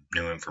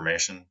new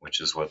information,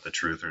 which is what the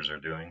truthers are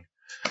doing.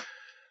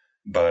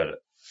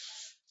 But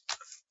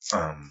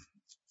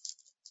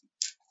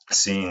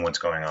seeing what's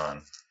going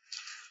on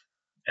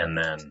and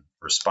then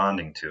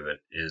responding to it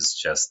is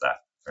just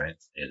that, right?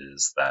 It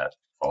is that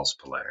false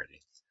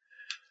polarity.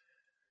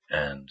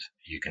 And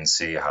you can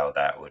see how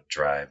that would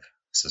drive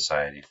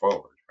society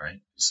forward,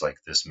 right? It's like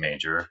this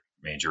major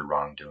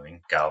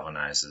wrongdoing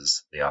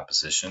galvanizes the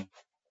opposition,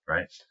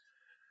 right?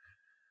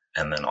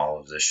 And then all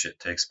of this shit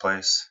takes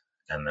place,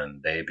 and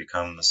then they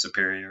become the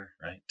superior,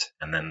 right?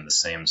 And then the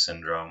same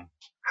syndrome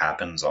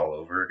happens all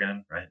over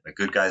again, right? The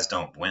good guys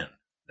don't win.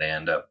 They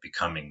end up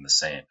becoming the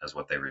same as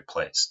what they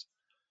replaced.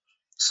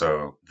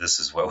 So this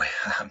is what we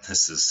have.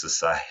 This is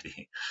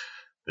society.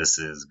 This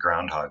is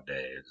Groundhog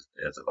Day.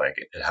 It's like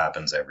it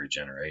happens every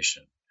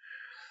generation.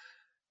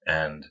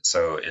 And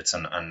so it's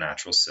an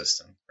unnatural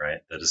system,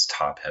 right, that is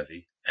top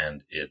heavy,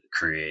 and it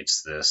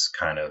creates this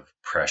kind of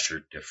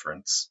pressure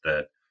difference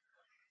that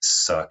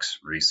sucks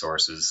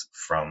resources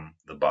from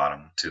the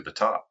bottom to the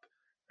top.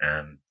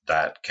 And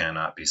that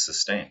cannot be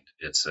sustained.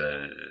 It's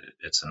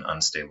an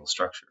unstable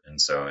structure.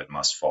 And so it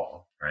must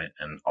fall, right?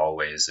 And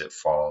always it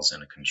falls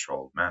in a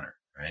controlled manner,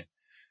 right?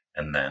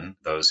 And then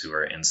those who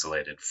are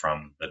insulated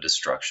from the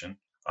destruction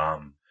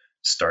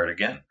start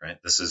again, right?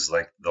 This is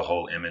like the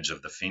whole image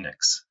of the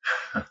phoenix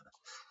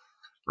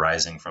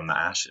rising from the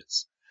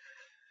ashes.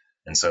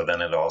 And so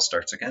then it all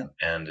starts again,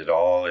 and it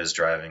all is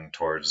driving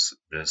towards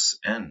this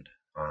end,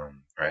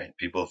 right?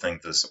 People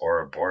think this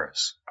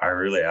Ouroboros. I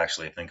really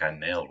actually think I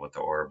nailed what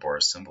the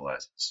Ouroboros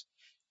symbolizes.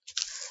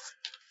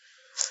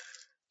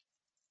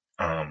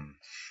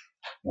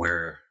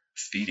 We're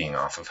feeding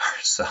off of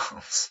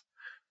ourselves,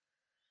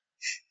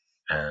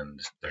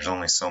 and there's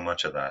only so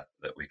much of that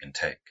we can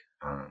take.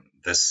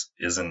 This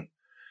isn't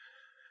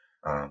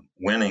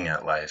winning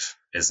at life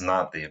is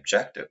not the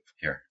objective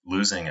here.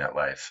 Losing at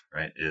life,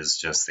 right, is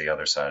just the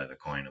other side of the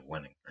coin of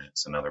winning, right?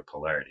 It's another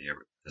polarity.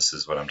 This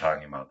is what I'm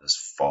talking about, this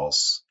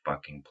false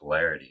fucking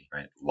polarity,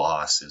 right?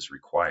 Loss is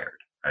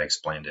required. I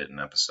explained it in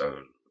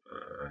episode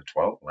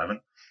 12,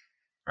 11,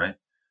 right?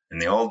 In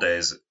the old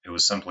days, it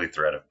was simply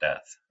threat of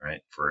death,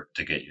 right,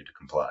 to get you to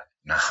comply.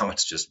 Now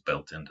it's just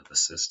built into the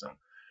system,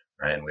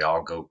 right? And we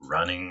all go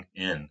running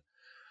in.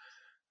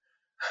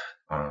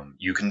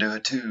 You can do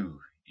it too.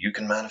 You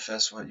can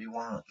manifest what you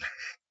want.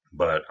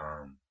 But,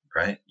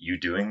 right, you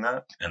doing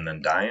that and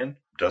then dying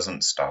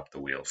doesn't stop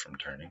the wheel from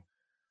turning,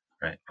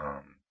 right?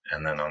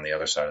 And then on the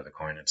other side of the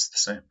coin, it's the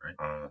same,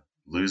 right?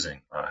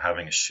 Losing,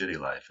 having a shitty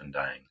life and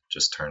dying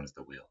just turns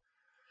the wheel.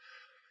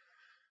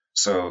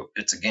 So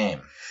it's a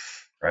game,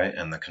 right?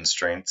 And the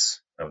constraints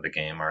of the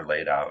game are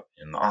laid out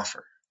in the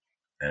offer.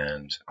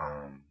 And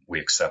we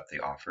accept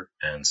the offer.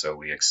 And so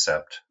we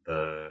accept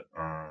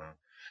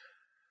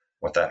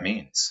what that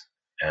means.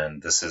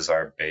 And this is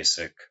our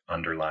basic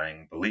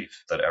underlying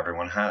belief that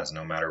everyone has,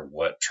 no matter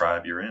what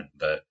tribe you're in,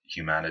 that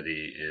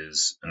humanity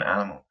is an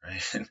animal,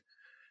 right?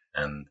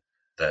 And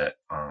that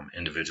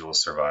individual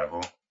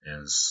survival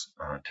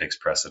takes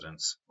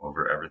precedence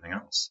over everything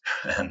else.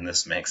 And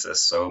this makes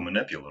us so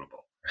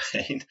manipulatable,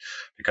 right?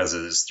 Because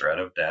it is threat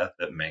of death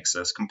that makes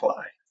us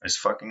comply. It's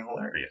fucking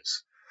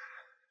hilarious.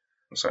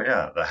 So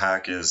yeah, the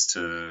hack is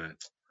to,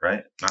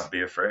 right, not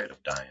be afraid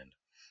of dying.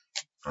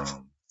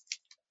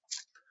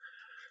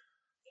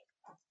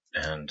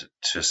 And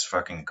just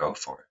fucking go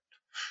for it,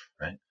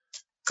 right?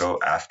 Go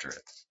after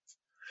it,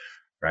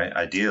 right?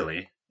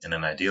 Ideally, in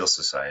an ideal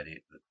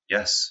society,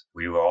 yes,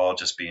 we will all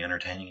just be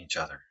entertaining each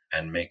other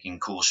and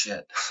making cool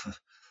shit.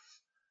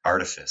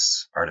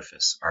 Artificial,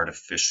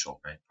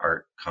 right?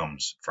 Art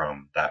comes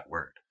from that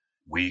word.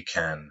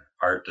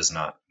 Art does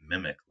not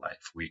mimic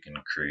life. We can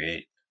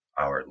create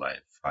our life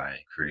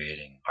by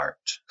creating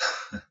art.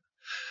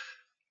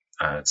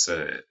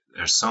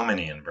 There's so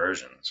many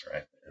inversions,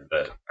 right,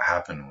 that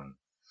happen when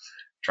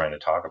trying to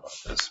talk about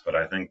this, but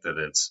I think that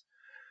it's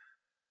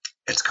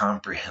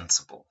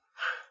comprehensible,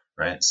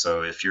 right?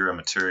 So if you're a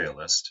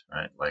materialist,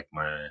 right, like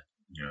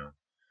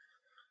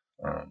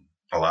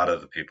a lot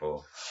of the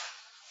people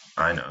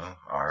I know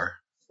are,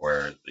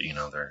 where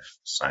they're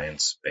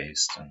science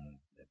based and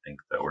they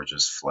think that we're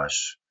just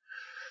flesh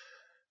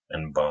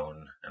and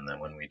bone, and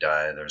then when we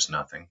die, there's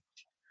nothing.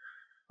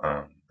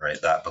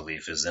 Right, that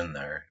belief is in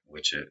there,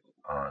 which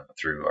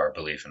through our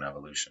belief in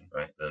evolution,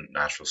 right, the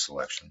natural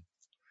selection,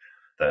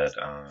 that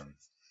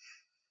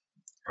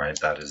right,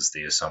 that is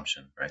the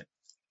assumption, right?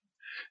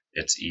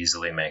 It's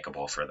easily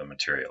makeable for the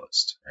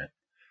materialist, right?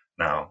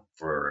 Now,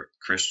 for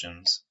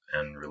Christians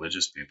and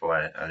religious people,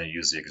 I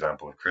use the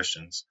example of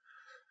Christians,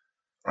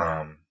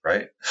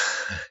 right?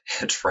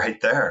 It's right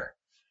there.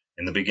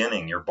 In the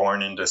beginning, you're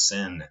born into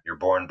sin. You're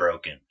born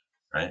broken,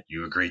 right?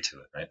 You agree to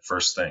it, right?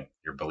 First thing,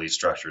 your belief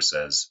structure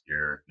says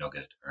you're no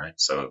good, right?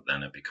 So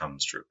then it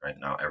becomes true, right?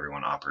 Now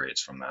everyone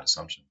operates from that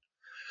assumption.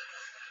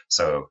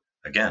 So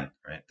again,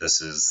 right,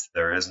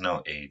 there is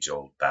no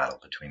age-old battle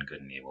between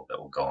good and evil that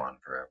will go on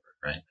forever,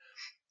 right?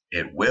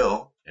 It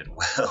will,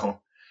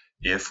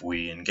 if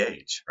we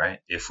engage,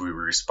 right? If we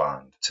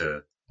respond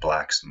to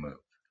Black's move,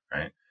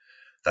 right?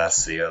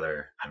 That's the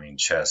other,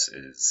 chess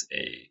is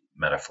a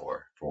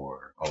metaphor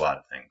for a lot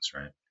of things,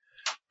 right?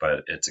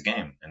 But it's a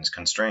game and it's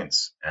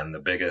constraints. And the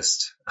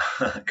biggest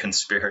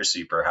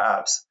conspiracy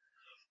perhaps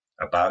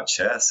about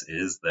chess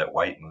is that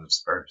white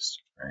moves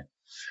first, right?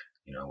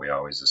 We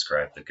always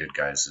describe the good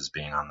guys as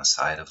being on the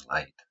side of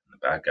light and the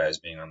bad guys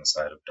being on the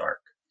side of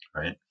dark,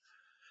 right?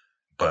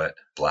 But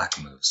Black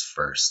moves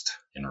first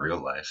in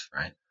real life,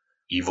 right?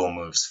 Evil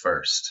moves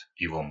first.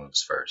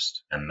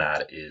 And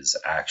that is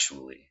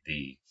actually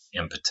the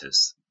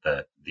impetus,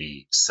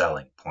 the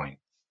selling point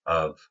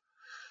of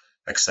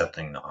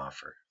accepting the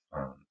offer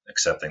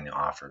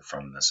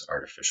from this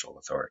artificial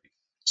authority.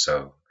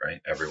 So,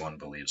 right, everyone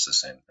believes the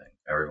same thing.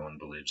 Everyone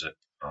believes it.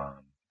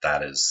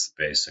 That is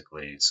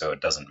basically, so it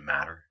doesn't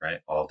matter,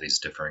 right? All these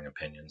differing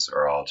opinions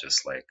are all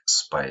just like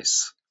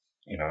spice,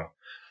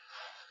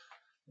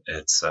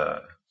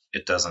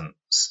 it doesn't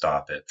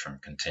stop it from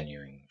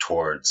continuing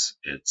towards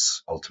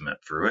its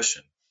ultimate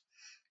fruition,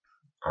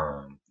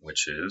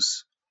 which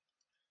is,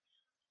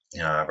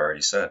 I've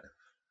already said,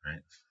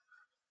 right?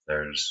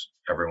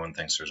 Everyone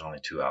thinks there's only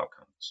two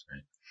outcomes,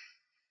 right?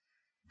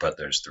 But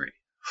there's three.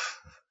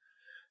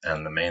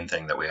 And the main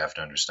thing that we have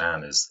to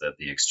understand is that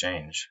the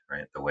exchange,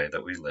 right, the way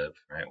that we live,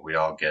 right, we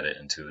all get it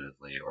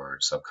intuitively or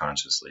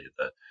subconsciously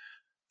that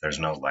there's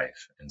no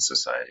life in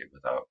society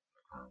without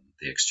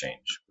the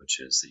exchange, which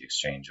is the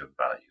exchange of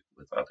value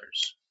with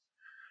others.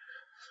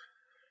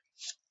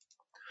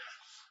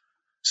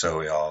 So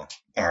we all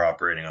are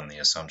operating on the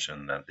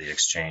assumption that the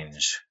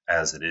exchange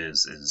as it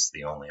is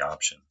the only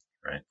option,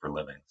 right, for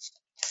living.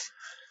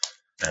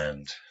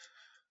 And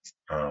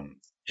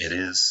it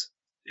is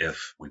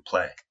if we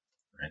play,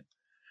 right?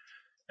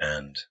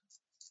 And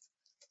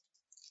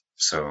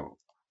so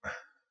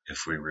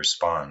if we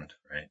respond,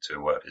 right,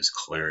 to what is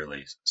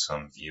clearly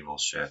some evil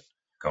shit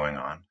going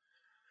on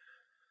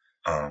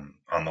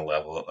the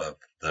level of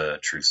the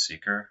truth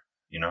seeker,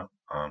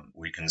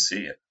 we can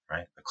see it,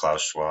 right? The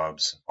Klaus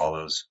Schwabs, all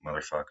those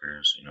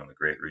motherfuckers, the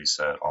Great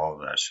Reset, all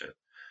of that shit.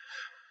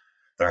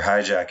 They're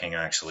hijacking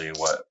actually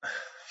what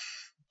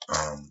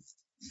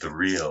the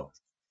real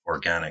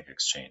organic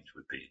exchange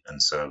would be.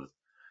 And so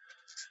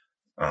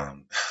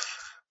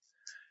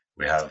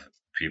we have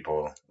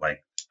people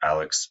like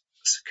Alex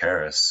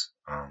Tsakiris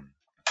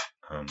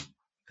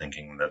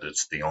thinking that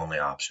it's the only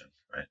option,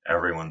 right?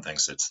 Everyone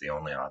thinks it's the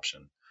only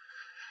option.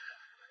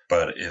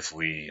 But if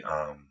we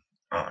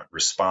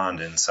respond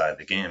inside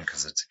the game,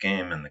 because it's a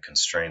game and the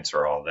constraints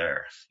are all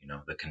there,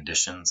 the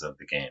conditions of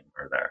the game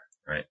are there,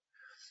 right?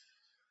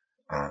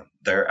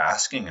 They're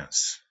asking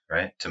us,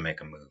 right, to make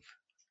a move.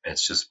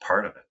 It's just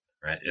part of it,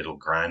 right? It'll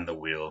grind the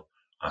wheel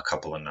a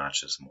couple of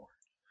notches more.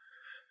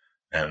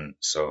 And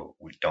so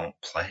we don't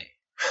play.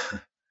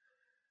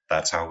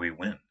 That's how we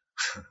win.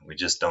 We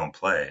just don't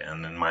play.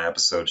 And in my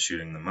episode,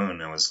 Shooting the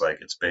Moon, it was like,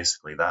 it's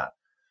basically that.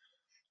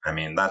 I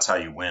mean, that's how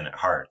you win at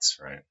Hearts,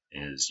 right?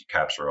 Is you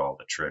capture all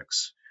the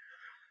tricks.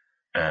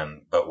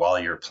 But while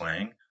you're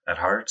playing at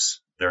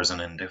Hearts, there's an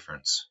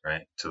indifference,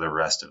 right, to the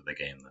rest of the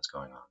game that's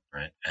going on,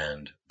 right?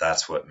 And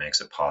that's what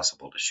makes it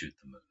possible to shoot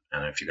the moon.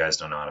 And if you guys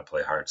don't know how to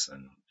play Hearts,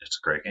 then it's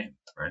a great game,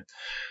 right?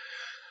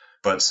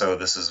 But so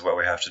this is what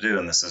we have to do,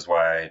 and this is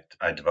why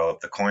I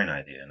developed the coin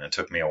idea. And it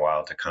took me a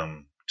while to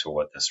come to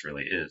what this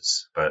really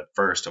is. But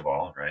first of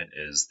all, right,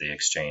 is the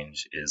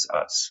exchange is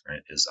us,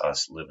 right, is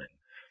us living.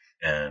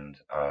 And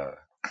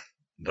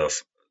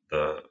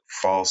the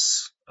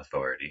false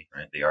authority,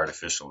 right, the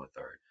artificial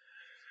authority,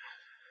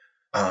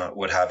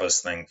 would have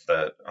us think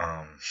that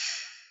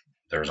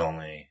there's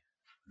only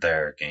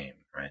their game,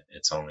 right?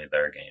 It's only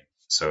their game.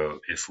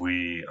 So if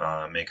we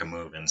make a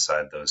move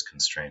inside those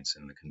constraints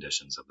and the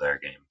conditions of their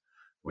game,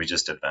 we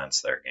just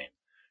advance their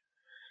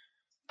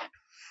game.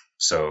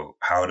 So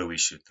how do we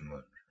shoot the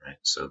moon, right?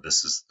 So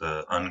this is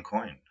the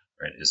uncoined,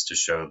 right, is to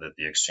show that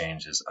the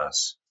exchange is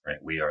us,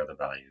 right? We are the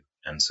value.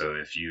 And so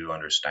if you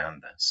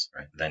understand this,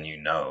 right, then you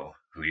know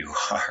who you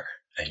are.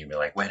 And you'd be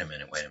like, wait a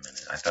minute.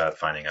 I thought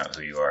finding out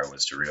who you are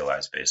was to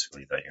realize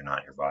basically that you're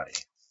not your body.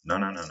 No,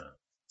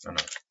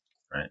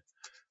 right?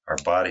 Our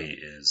body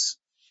is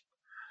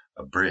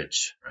a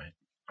bridge,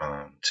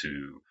 right,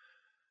 to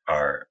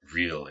our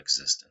real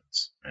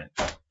existence,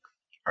 right?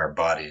 Our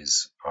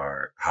bodies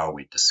are how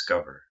we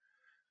discover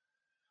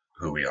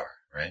who we are,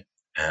 right?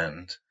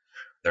 And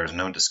there's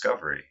no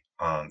discovery.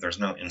 There's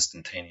no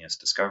instantaneous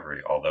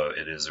discovery, although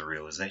it is a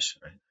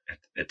realization, right?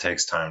 It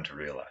takes time to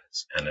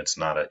realize, and it's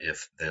not a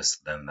if this,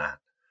 then that.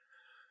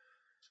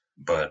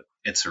 But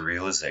it's a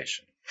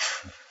realization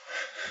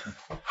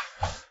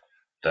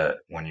that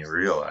when you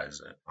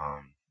realize it,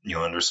 you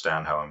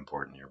understand how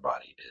important your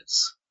body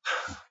is.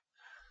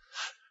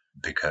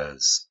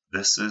 Because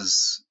this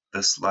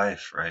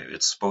life, right,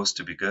 it's supposed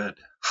to be good.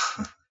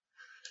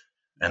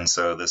 And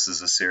so this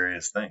is a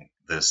serious thing,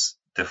 this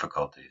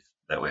difficulty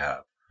that we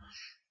have.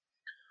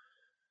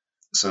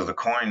 So the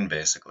coin,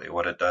 basically,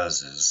 what it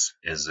does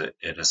is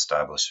it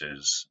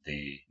establishes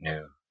the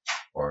new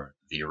or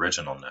the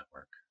original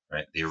network,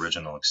 right? The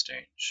original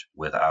exchange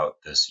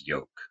without this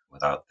yoke,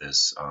 without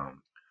this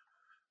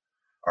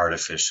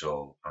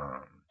artificial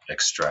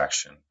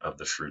extraction of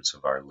the fruits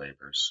of our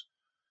labors.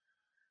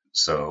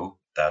 So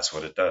that's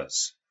what it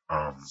does.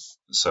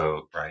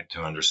 So, right,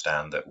 to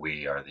understand that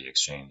we are the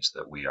exchange,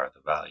 that we are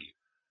the value,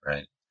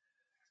 right,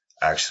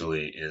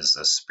 actually is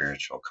a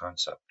spiritual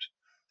concept.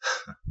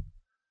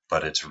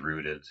 But it's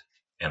rooted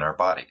in our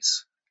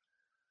bodies.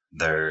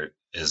 There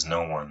is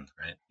no one,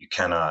 right? You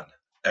cannot,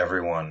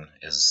 everyone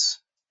is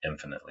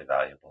infinitely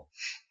valuable,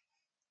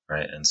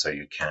 right? And so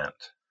you can't,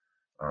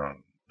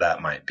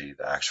 that might be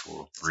the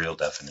actual real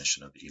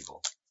definition of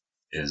evil,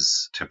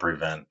 is to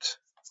prevent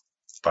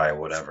by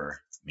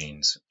whatever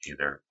means,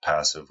 either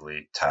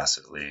passively,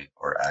 tacitly,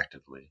 or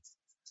actively,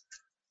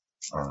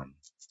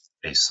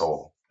 a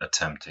soul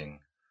attempting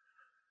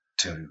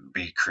to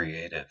be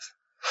creative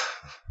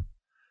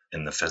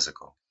in the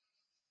physical,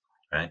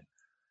 right?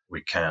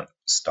 We can't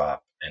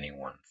stop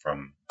anyone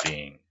from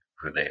being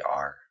who they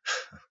are.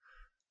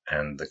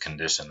 And the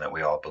condition that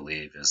we all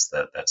believe is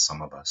that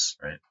some of us,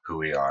 right, who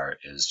we are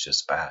is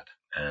just bad.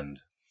 And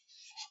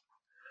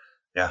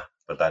yeah,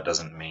 but that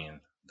doesn't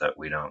mean that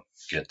we don't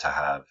get to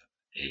have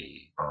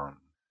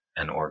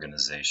an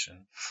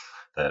organization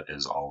that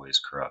is always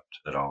corrupt,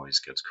 that always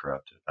gets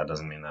corrupted. That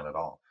doesn't mean that at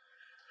all.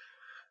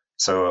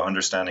 So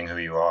understanding who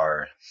you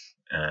are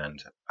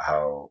and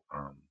how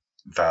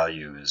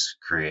value is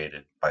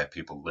created by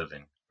people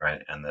living,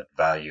 right, and that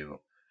value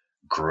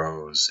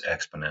grows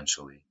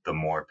exponentially the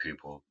more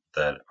people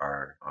that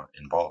are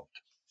involved.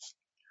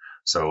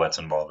 So let's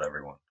involve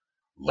everyone.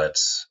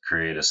 Let's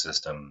create a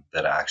system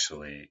that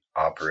actually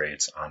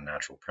operates on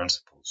natural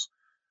principles.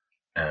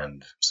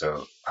 And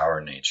so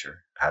our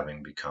nature,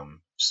 having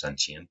become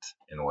sentient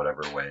in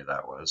whatever way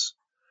that was,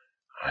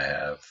 I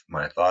have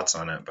my thoughts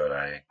on it, but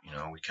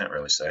we can't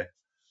really say.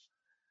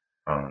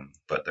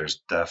 But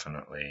there's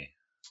definitely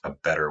a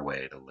better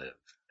way to live.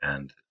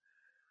 And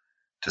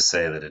to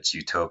say that it's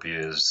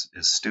utopia is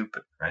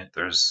stupid, right?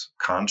 There's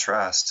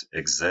contrast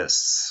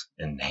exists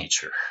in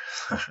nature,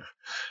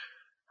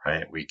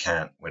 right? We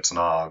can't, it's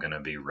not all going to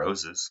be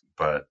roses,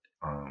 but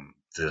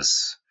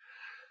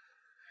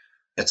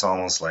it's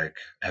almost like,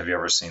 have you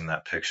ever seen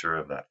that picture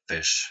of that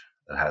fish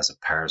that has a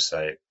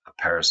parasite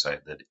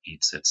that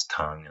eats its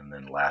tongue and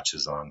then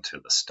latches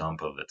onto the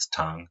stump of its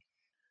tongue?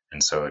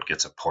 And so it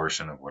gets a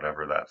portion of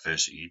whatever that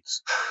fish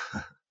eats.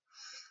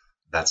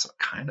 That's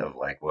kind of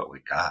like what we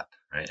got,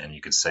 right? And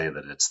you could say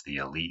that it's the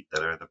elite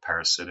that are the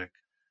parasitic.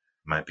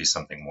 It might be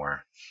something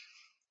more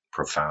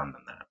profound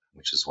than that,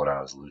 which is what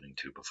I was alluding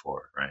to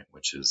before, right?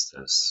 Which is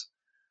this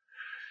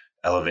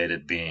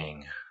elevated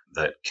being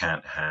that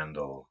can't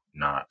handle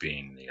not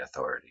being the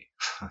authority.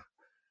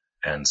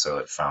 And so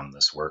it found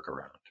this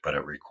workaround, but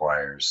it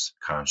requires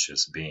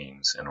conscious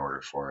beings in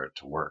order for it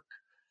to work.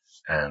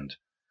 And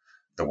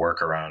the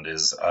workaround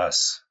is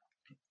us.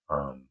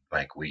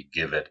 Like we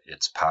give it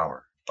its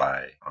power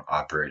by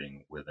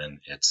operating within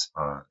its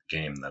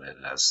game that it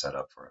has set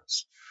up for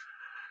us.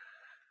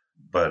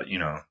 But,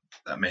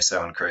 that may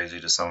sound crazy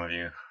to some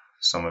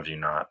of you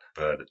not,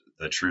 but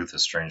the truth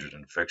is stranger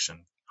than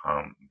fiction.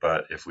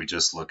 But if we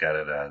just look at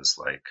it as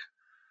like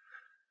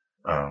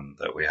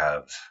that we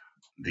have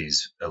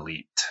these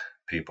elite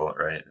people,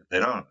 right? They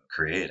don't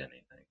create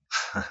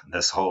anything.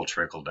 This whole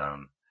trickle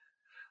down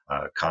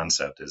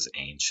concept is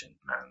ancient,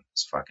 man.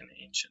 It's fucking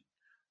ancient.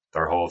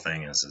 Their whole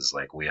thing is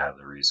like we have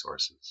the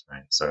resources,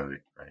 right? So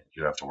right,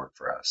 you have to work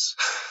for us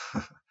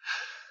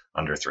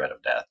under threat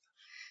of death.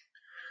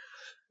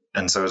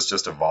 And so it's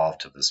just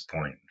evolved to this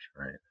point,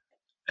 right?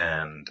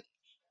 And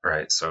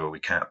right, so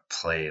we can't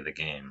play the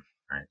game,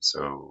 right?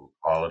 So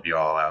all of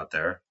y'all out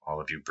there,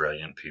 all of you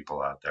brilliant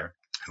people out there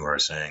who are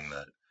saying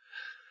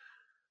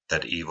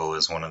that evil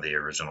is one of the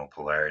original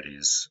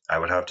polarities, I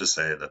would have to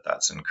say that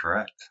that's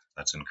incorrect.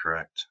 That's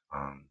incorrect.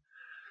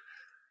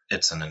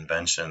 It's an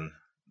invention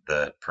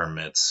that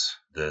permits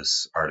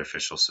this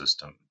artificial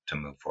system to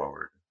move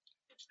forward.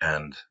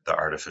 And the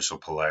artificial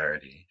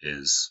polarity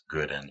is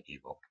good and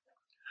evil.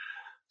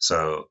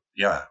 So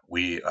yeah,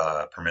 we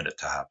permit it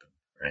to happen,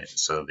 right?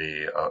 So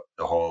the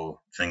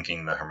whole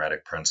thinking the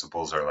Hermetic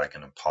principles are like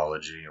an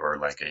apology or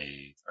like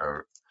a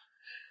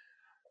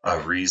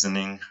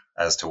reasoning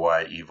as to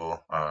why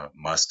evil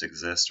must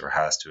exist or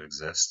has to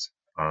exist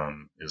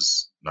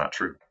is not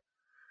true.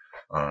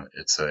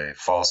 It's a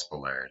false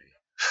polarity.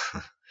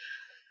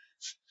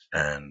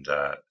 And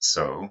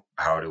so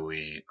how do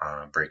we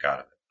break out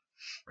of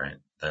it, right?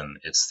 Then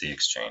it's the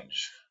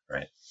exchange,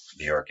 right?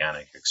 The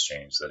organic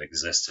exchange that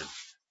existed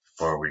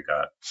before we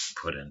got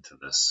put into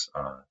this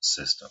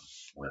system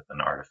with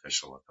an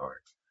artificial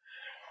authority.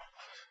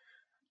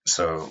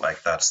 So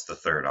like that's the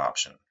third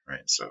option,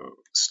 right? So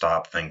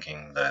stop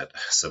thinking that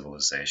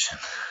civilization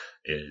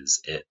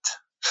is it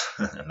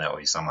and that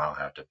we somehow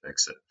have to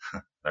fix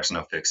it. There's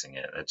no fixing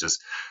it.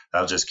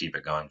 That'll just keep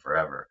it going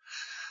forever.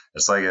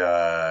 It's like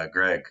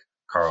Greg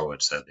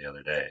Carlwood said the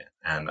other day,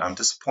 and I'm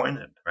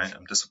disappointed, right?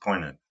 I'm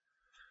disappointed.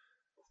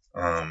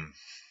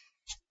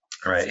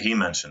 Right, he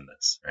mentioned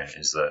this, right,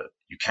 is that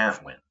you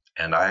can't win.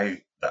 And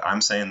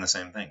I'm saying the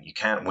same thing. You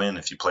can't win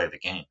if you play the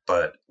game.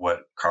 But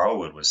what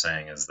Carlwood was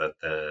saying is that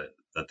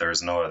that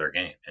there's no other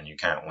game, and you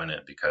can't win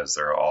it because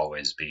there will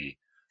always be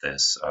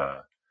this,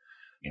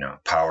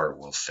 power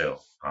will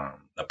fill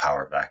a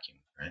power vacuum,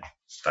 right?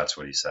 That's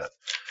what he said.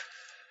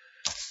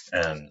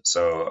 And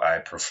so I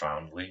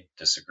profoundly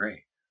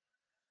disagree,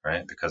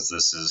 right? Because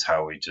this is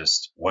how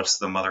what's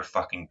the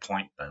motherfucking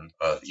point then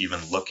of even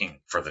looking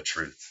for the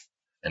truth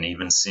and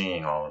even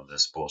seeing all of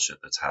this bullshit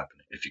that's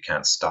happening if you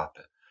can't stop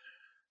it?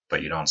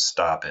 But you don't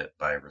stop it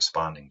by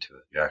responding to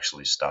it. You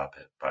actually stop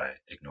it by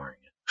ignoring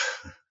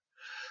it.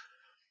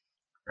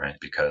 Right?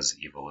 Because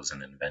evil is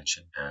an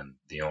invention, and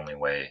the only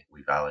way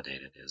we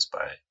validate it is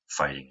by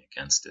fighting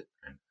against it.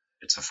 Right?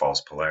 It's a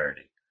false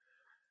polarity.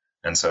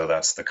 And so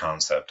that's the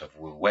concept of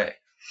Wu Wei.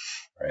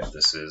 Right?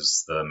 This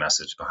is the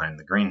message behind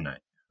the Green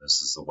Knight.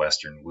 This is the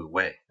Western Wu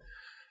Wei,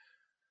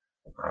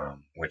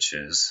 which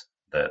is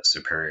that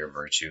superior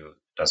virtue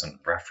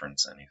doesn't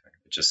reference anything.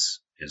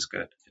 is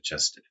good. It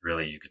just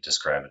really, you could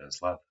describe it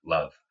as love.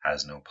 Love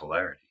has no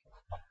polarity.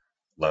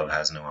 Love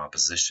has no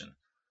opposition.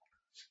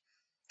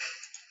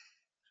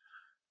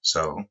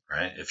 So,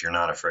 right, if you're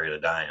not afraid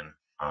of dying,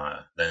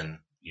 then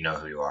you know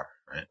who you are,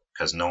 right?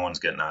 Because no one's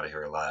getting out of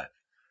here alive,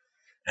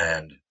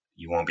 and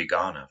you won't be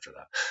gone after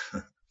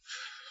that.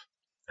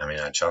 I mean,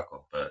 I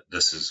chuckle, but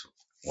this is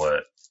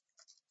what,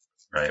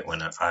 right?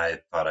 When I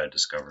thought I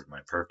discovered my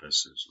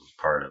purpose, it was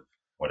part of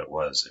what it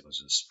was. It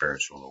was a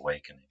spiritual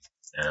awakening.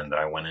 And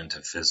I went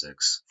into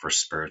physics for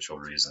spiritual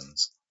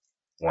reasons,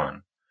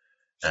 one,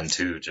 and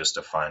two, just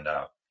to find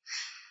out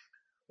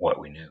what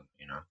we knew,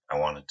 you know? I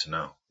wanted to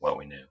know what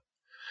we knew.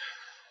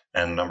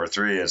 And number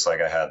three is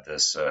like I had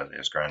this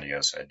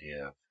grandiose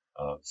idea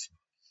of,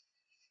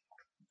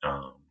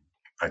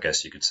 I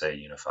guess you could say,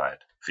 unified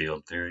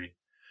field theory,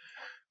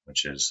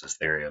 which is the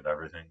theory of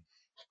everything.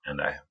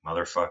 And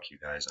motherfuck you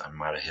guys, I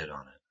might have hit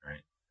on it,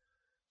 right?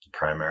 The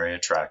primary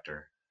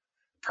attractor,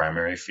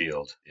 primary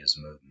field is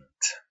movement.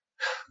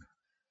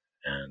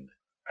 And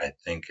I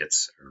think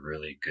it's a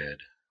really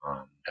good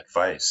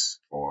advice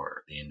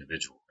for the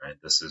individual, right?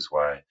 This is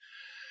why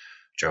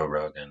Joe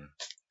Rogan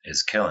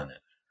is killing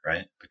it,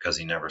 right? Because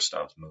he never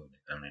stops moving.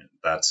 I mean,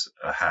 that's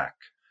a hack.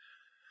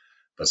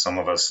 But some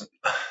of us,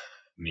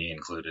 me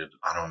included,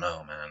 I don't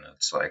know, man.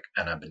 It's like,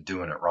 and I've been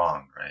doing it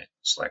wrong, right?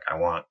 It's like, I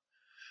want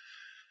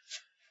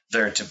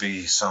there to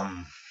be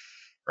some,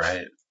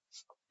 right,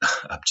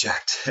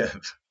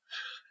 objective,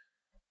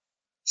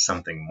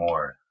 something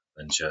more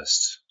than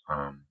just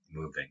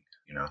moving,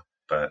 you know?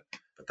 But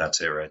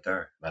that's it right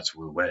there. That's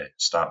Wu Wei.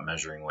 Stop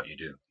measuring what you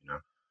do, you know?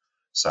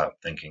 Stop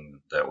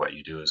thinking that what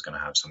you do is going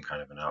to have some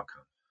kind of an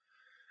outcome.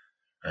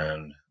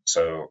 And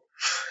so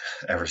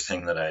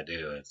everything that I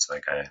do, it's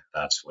like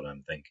that's what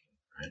I'm thinking,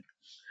 right?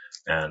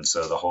 And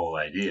so the whole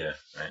idea,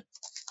 right?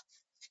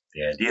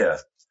 The idea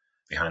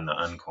behind the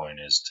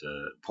Uncoin is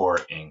to pour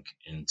ink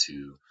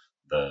into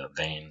the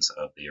veins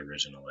of the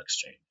original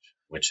exchange,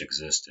 which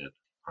existed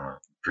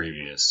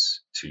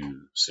previous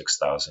to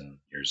 6,000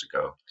 years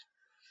ago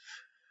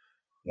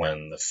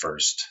when the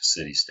first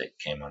city-state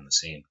came on the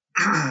scene.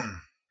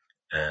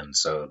 And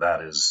so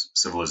that is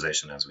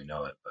civilization as we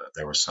know it, but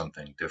there was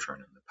something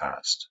different in the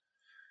past.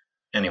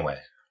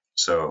 Anyway,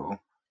 so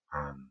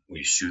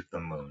we shoot the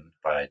moon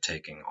by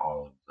taking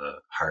all of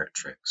the heart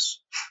tricks.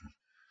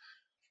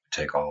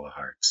 Take all the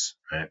hearts,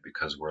 right?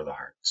 Because we're the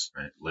hearts,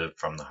 right? Live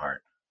from the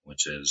heart,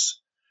 which is,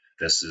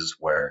 this is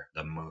where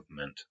the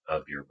movement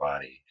of your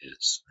body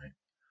is, right?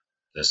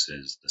 This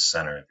is the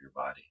center of your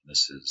body.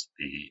 This is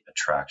the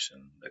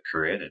attraction that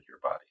created your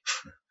body,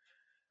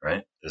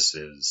 right? This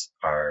is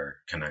our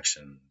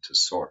connection to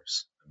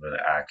source. But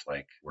act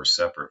like we're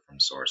separate from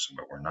source,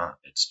 but we're not.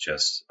 It's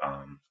just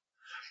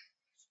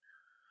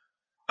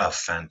a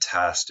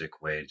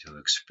fantastic way to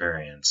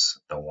experience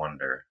the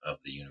wonder of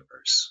the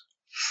universe.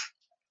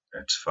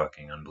 It's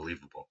fucking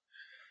unbelievable.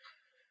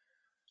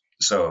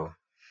 So,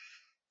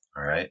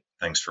 all right,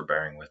 thanks for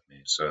bearing with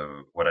me.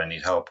 So what I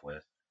need help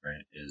with,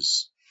 right,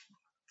 is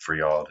for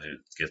y'all to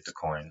get the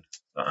coin,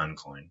 the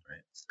Uncoin,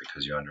 right,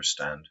 because you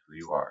understand who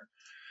you are.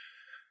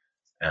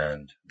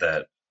 And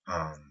that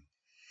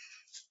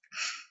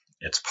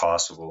it's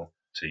possible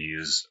to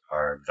use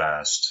our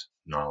vast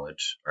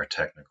knowledge, our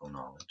technical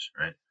knowledge,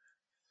 right?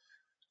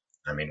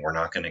 I mean, we're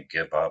not going to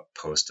give up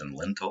post and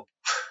lintel,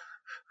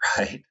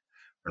 right?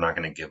 We're not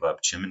going to give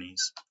up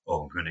chimneys.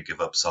 Oh, we're going to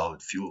give up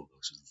solid fuel.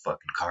 This is the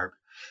fucking carbon.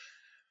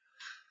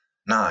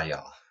 Nah,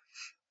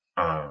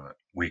 y'all.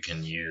 We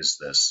can use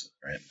this,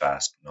 right,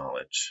 vast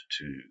knowledge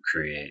to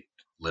create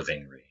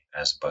livingry,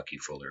 as Bucky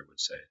Fuller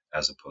would say,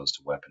 as opposed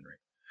to weaponry.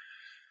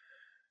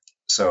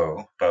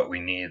 So, but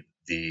we need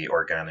the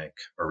organic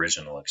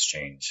original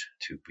exchange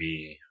to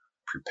be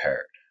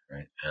prepared,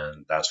 right?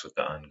 And that's what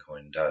the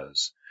Uncoin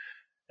does.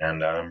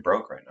 And I'm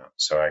broke right now,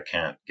 so I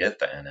can't get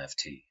the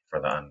NFT for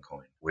the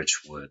Uncoin,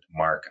 which would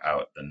mark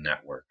out the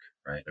network,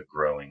 right? The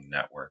growing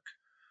network.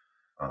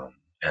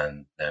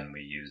 And then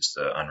we use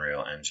the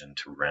Unreal Engine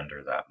to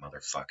render that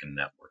motherfucking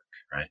network,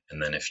 right?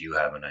 And then if you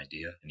have an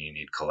idea and you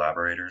need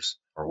collaborators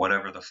or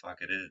whatever the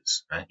fuck it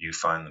is, right? You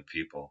find the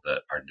people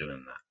that are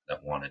doing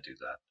that want to do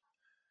that.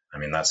 I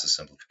mean, that's a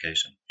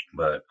simplification,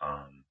 but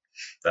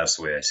that's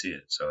the way I see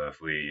it. So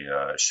if we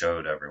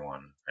showed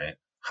everyone, right,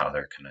 how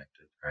they're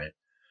connected, right?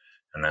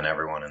 And then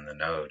everyone in the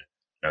node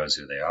knows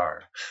who they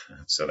are.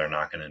 So they're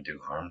not going to do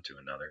harm to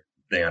another.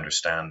 They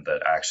understand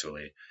that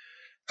actually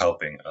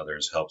helping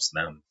others helps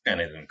them, and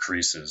it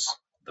increases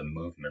the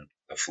movement,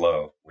 the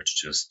flow, which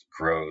just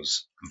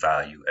grows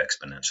value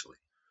exponentially.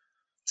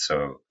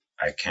 So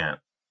I can't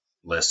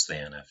list the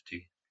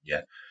NFT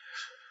yet.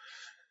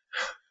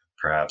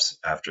 Perhaps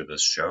after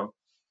this show,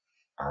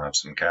 I'll have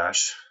some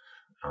cash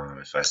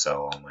if I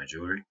sell all my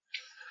jewelry.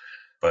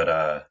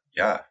 But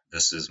yeah,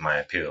 this is my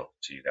appeal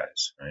to you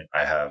guys, right?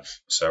 I have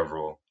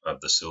several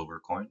of the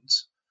silver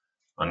coins,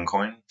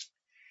 Uncoin,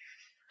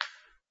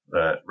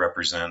 that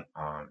represent,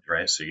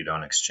 right? So you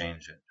don't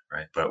exchange it,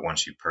 right? But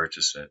once you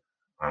purchase it,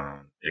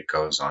 it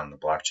goes on the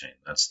blockchain.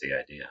 That's the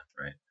idea,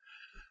 right?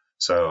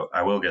 So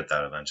I will get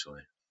that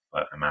eventually.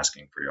 but I'm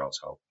asking for y'all's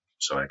help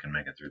so I can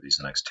make it through these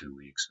next 2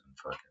 weeks and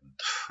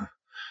fucking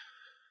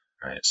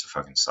right, it's a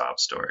fucking sob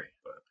story,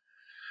 but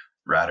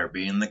rather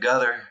be in the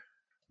gutter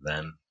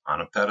than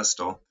on a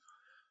pedestal.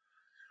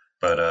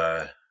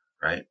 But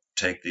right,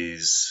 take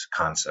these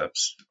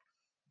concepts,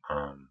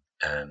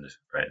 and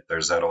right,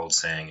 there's that old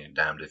saying,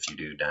 damned if you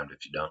do, damned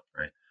if you don't,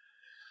 right?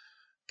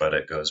 But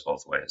it goes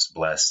both ways.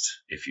 Blessed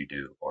if you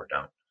do or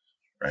don't,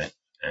 right?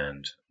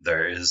 And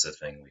there is a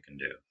thing we can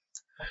do.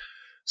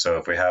 So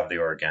if we have the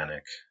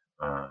organic,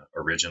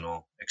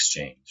 original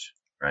exchange,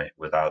 right,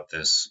 without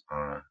this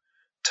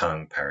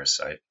tongue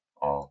parasite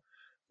all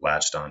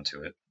latched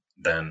onto it,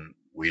 then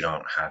we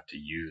don't have to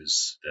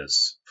use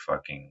this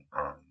fucking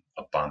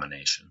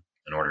abomination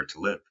in order to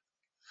live.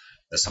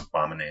 This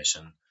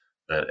abomination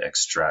that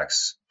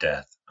extracts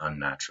death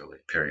unnaturally,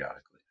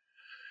 periodically.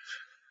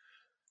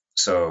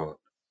 So,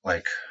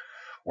 like,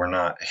 we're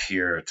not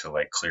here to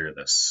like clear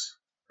this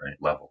right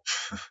level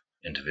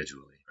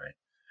individually, right?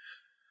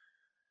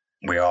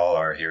 We all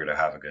are here to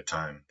have a good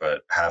time,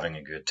 but having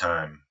a good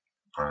time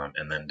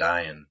and then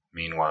dying,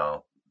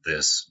 meanwhile,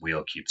 this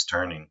wheel keeps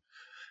turning.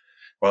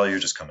 Well, you're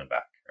just coming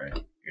back,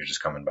 right? You're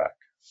just coming back.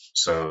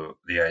 So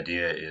the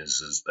idea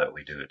is that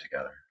we do it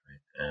together,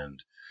 right?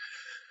 And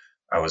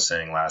I was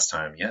saying last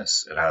time,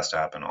 yes, it has to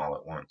happen all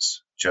at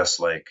once, just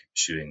like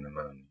shooting the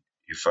moon.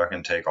 You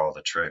fucking take all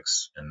the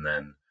tricks, and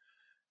then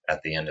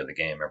at the end of the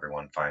game,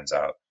 everyone finds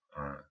out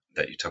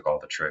that you took all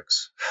the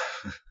tricks.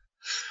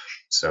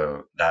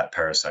 So that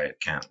parasite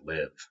can't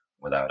live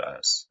without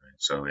us, right?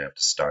 So we have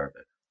to starve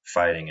it.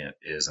 Fighting it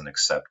is an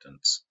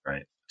acceptance,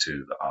 right,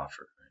 to the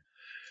offer.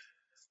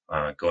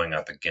 Right? Going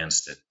up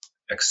against it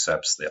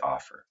accepts the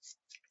offer,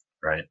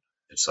 right?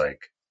 It's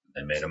like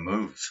they made a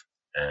move,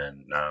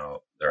 and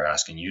now they're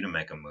asking you to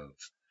make a move.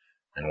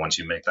 And once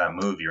you make that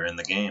move, you're in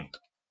the game.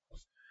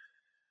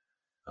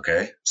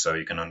 Okay, so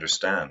you can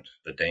understand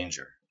the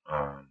danger,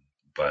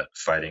 but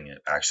fighting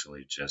it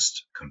actually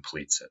just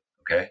completes it.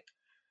 Okay,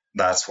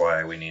 that's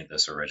why we need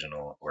this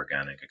original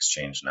organic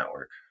exchange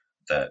network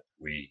that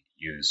we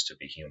use to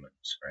be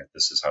humans, right?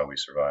 This is how we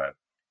survive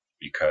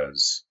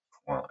because,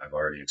 well, I've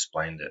already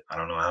explained it. I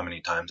don't know how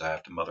many times I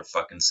have to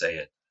motherfucking say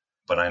it,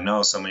 but I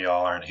know some of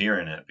y'all aren't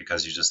hearing it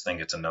because you just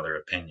think it's another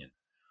opinion,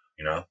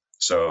 you know?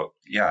 So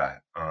yeah,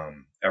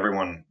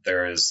 everyone,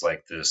 there is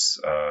like this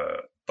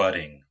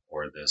budding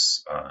or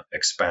this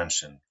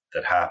expansion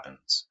that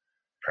happens,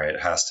 right?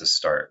 It has to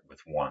start with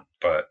one,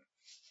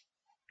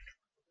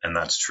 and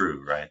that's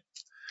true, right?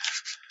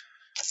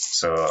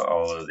 So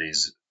all of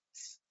these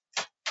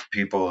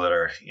people that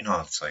are,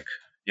 it's like,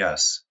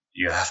 yes,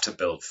 you have to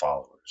build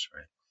followers,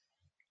 right?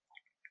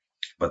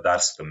 But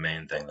that's the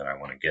main thing that I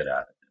want to get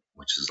at,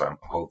 which is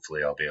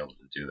hopefully I'll be able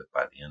to do it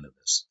by the end of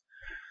this.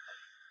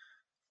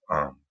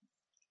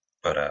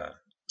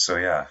 So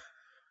yeah,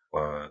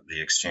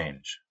 the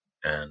exchange.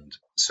 And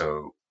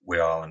so we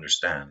all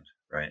understand,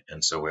 right?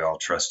 And so we all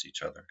trust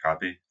each other.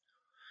 Copy?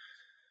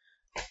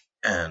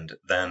 And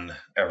then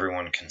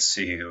everyone can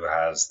see who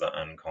has the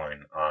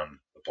uncoin on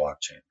the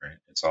blockchain, right?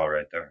 It's all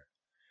right there.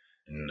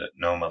 And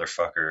no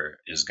motherfucker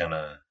is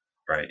gonna,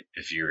 right?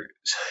 If you're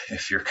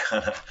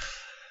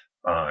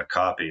gonna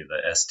copy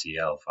the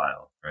STL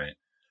file, right,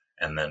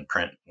 and then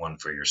print one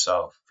for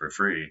yourself for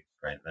free,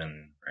 right,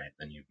 then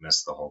you've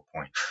missed the whole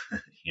point.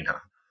 you know.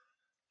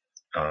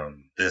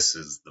 This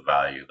is the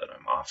value that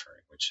I'm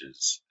offering, which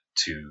is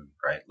to,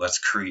 right, let's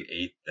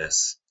create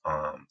this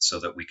so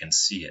that we can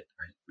see it,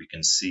 right? We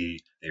can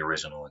see the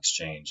original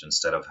exchange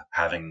instead of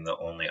having the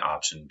only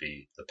option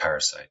be the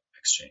parasite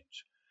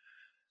exchange.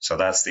 So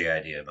that's the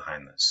idea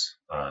behind this,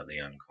 the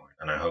Uncoin.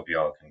 And I hope you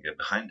all can get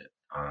behind it.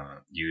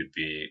 You'd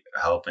be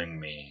helping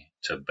me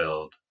to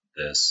build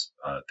this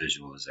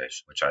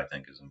visualization, which I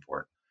think is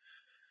important.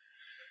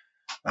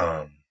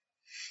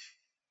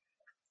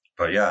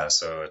 But yeah,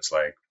 so it's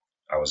like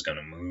I was going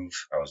to move.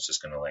 I was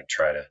just going to like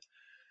try to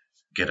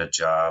get a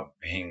job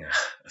being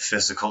a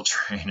physical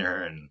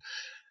trainer and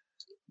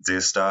do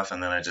stuff.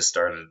 And then I just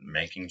started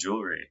making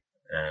jewelry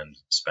and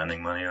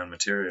spending money on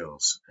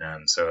materials.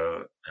 And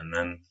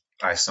then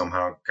I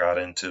somehow got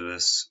into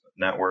this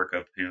network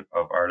of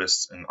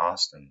artists in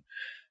Austin,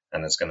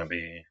 and it's going to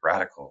be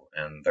radical.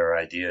 And their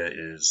idea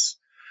is,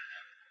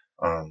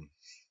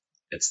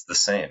 it's the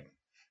same,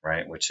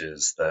 right? Which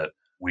is that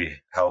we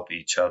help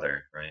each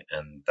other, right?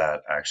 And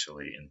that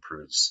actually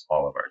improves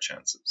all of our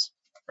chances,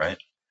 right?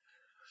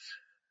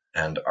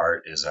 And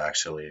art is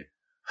actually,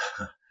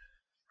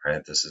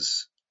 right? This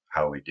is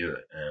how we do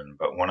it.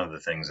 But one of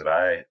the things that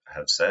I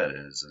have said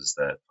is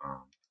that,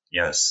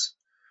 yes,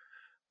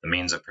 the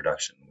means of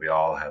production, we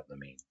all have the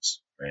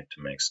means, right,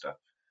 to make stuff.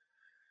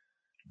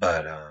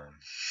 But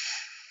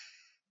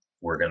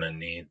we're going to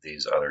need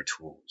these other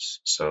tools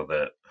so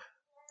that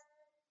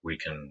we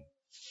can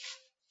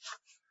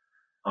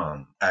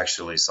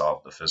actually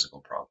solve the physical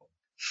problem.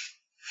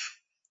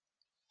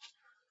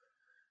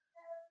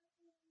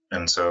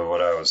 And so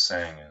what I was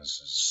saying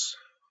is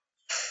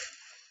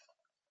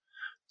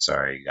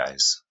sorry,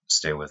 guys,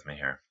 stay with me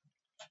here.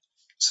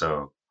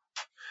 So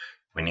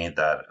we need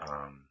that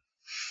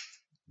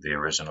the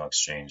original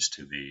exchange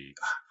to be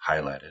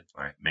highlighted,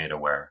 right, made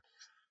aware,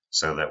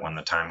 so that when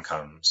the time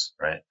comes,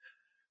 right,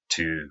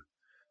 to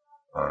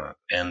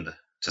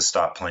to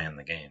stop playing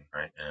the game,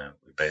 right, and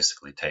we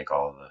basically take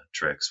all the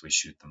tricks, we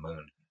shoot the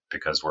moon,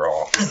 because we're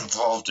all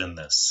involved in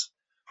this.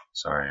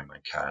 Sorry, my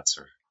cats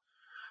are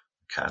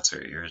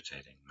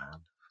irritating, man.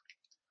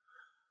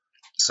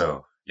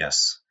 So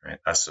yes, right,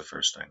 that's the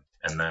first thing.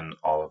 And then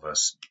all of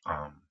us,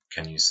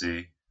 can you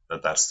see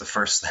that that's the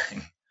first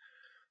thing?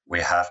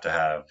 We have to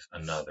have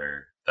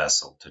another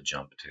vessel to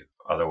jump to.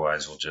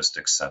 Otherwise, we'll just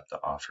accept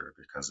the offer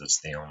because it's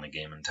the only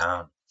game in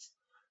town.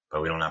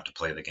 But we don't have to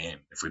play the game.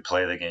 If we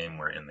play the game,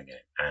 we're in the game,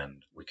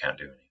 and we can't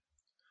do anything.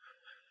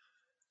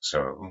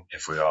 So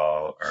if we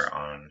all are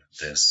on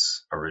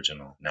this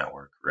original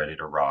network, ready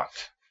to rock,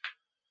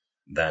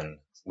 then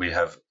we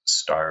have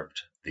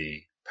starved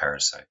the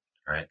parasite,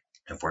 right?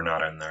 If we're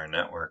not in their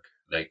network,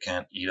 they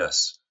can't eat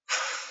us.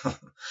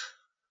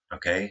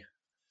 Okay?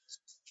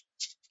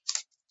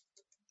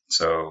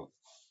 So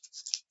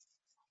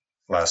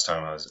last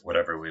time I was,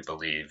 whatever we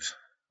believe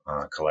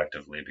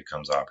collectively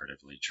becomes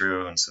operatively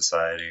true in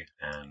society.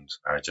 And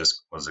I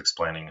just was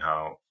explaining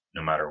how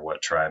no matter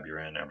what tribe you're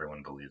in,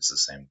 everyone believes the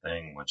same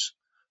thing, which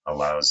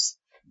allows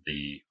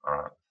the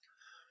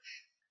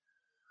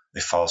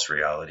false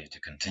reality to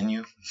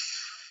continue.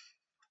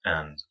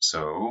 And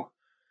so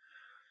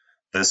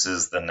this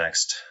is the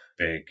next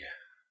big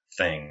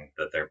thing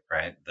that they're,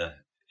 right?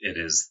 It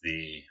is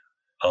the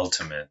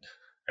ultimate,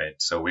 right?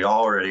 So we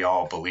already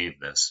all believe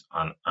this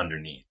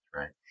underneath,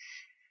 right?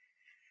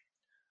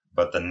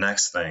 But the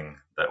next thing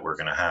that we're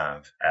going to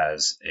have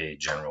as a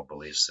general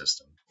belief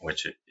system,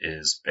 which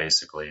is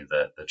basically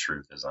that the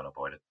truth is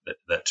unavoidable,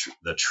 that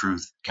the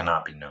truth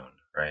cannot be known,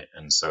 right?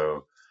 And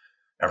so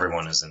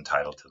everyone is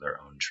entitled to their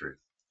own truth.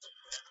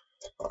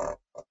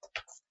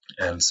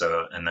 And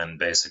then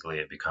basically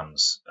it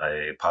becomes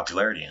a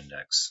popularity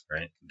index,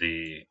 right?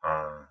 The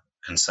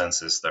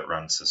consensus that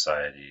runs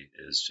society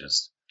is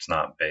just, it's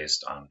not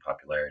based on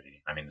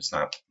popularity. I mean, it's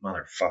not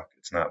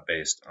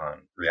based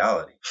on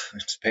reality.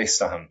 It's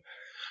based on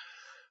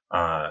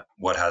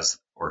what has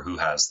or who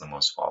has the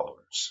most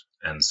followers.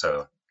 And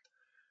so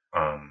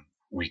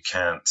we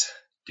can't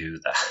do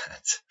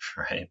that,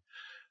 right?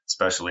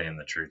 Especially in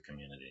the truth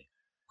community.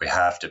 We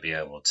have to be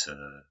able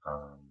to,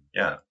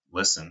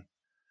 listen,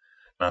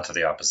 not to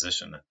the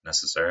opposition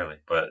necessarily,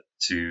 but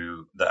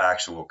to the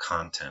actual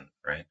content,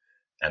 right?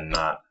 And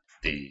not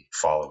the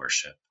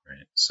followership,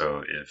 right?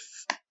 So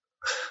if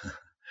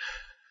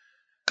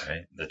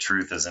right, the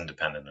truth is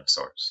independent of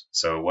source.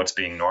 So what's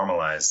being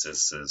normalized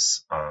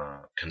is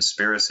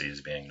conspiracy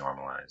is being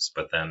normalized,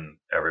 but then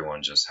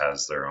everyone just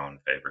has their own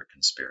favorite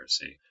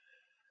conspiracy.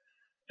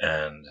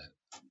 And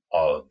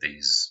all of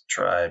these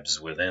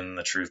tribes within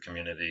the truth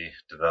community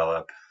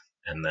develop,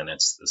 and then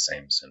it's the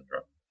same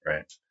syndrome,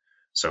 right?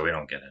 So we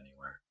don't get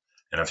anywhere.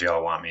 And if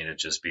y'all want me to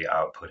just be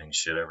outputting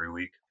shit every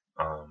week,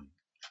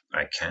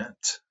 I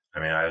can't. I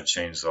mean, I would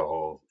change the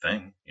whole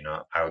thing. You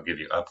know, I would give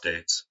you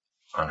updates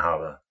on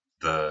how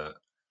the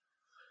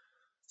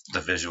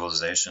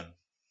visualization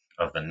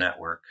of the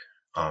network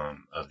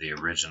of the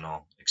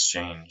original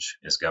exchange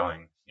is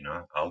going. You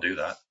know, I'll do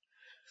that.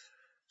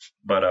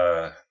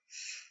 But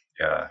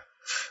yeah,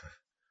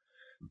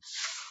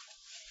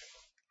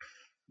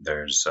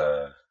 there's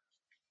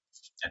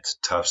it's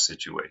a tough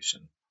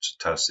situation. It's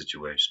a tough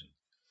situation.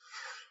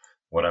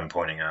 What I'm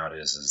pointing out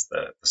is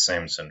that the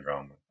same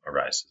syndrome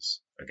arises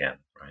again,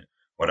 right?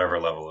 Whatever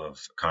level of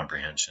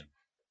comprehension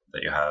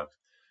that you have,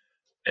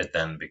 it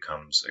then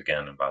becomes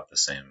again about the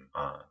same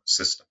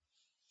system.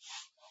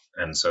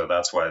 And so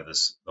that's why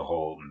the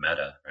whole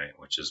meta, right,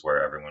 which is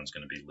where everyone's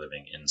going to be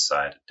living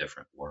inside a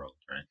different world,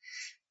 right,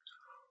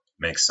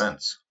 makes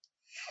sense.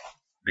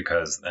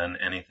 Because then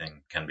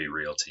anything can be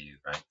real to you,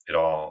 right? It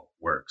all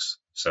works.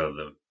 So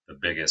the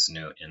biggest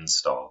new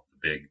install,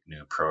 the big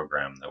new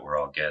program that we're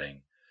all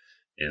getting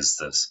is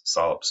this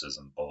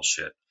solipsism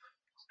bullshit.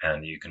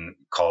 And you can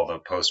call the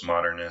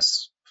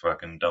postmodernists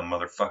fucking dumb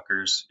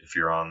motherfuckers if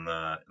you're on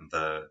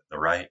the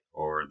right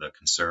or the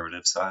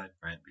conservative side,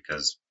 right?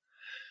 Because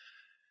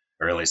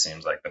it really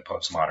seems like the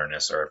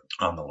postmodernists are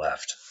on the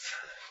left.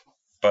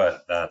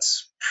 But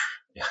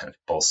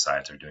both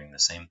sides are doing the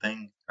same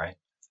thing, right?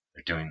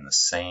 They're doing the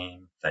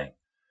same thing,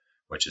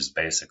 which is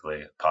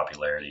basically a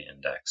popularity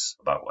index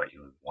about what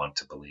you want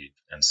to believe.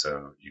 And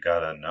so you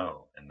gotta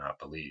know and not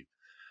believe.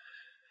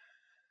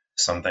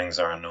 Some things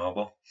are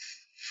unknowable,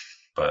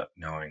 but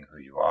knowing who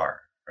you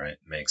are, right,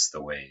 makes the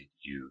way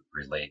you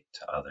relate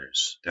to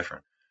others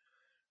different,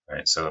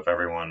 right? So if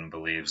everyone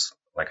believes,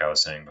 like I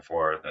was saying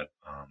before, that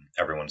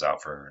everyone's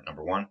out for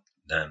number one,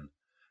 then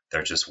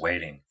they're just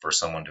waiting for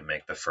someone to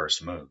make the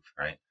first move,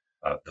 right?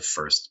 The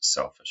first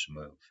selfish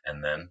move.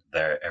 And then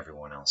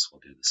everyone else will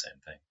do the same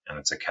thing. And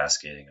it's a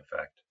cascading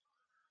effect.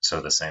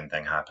 So the same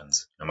thing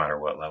happens no matter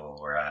what level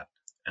we're at.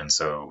 And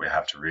so we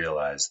have to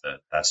realize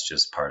that that's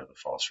just part of the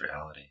false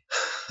reality.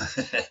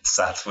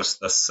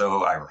 That's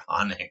so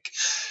ironic.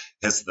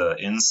 Is the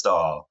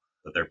install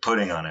that they're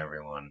putting on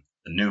everyone,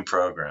 the new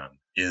program,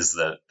 is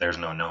that there's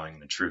no knowing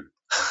the truth.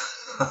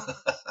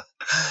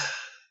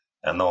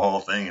 And the whole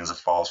thing is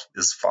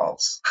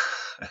false.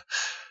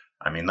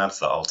 I mean, that's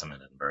the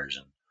ultimate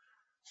inversion.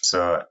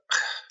 So,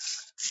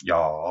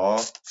 y'all,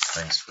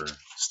 thanks for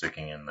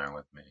sticking in there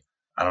with me.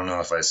 I don't know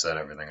if I said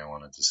everything I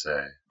wanted to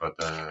say, but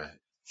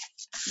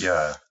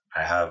yeah,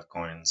 I have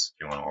coins.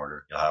 If you want to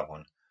order, you'll have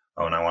one.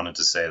 Oh, and I wanted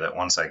to say that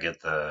once I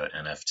get the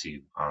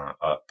NFT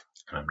up,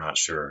 and I'm not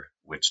sure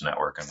which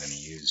network I'm going to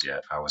use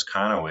yet. I was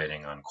kind of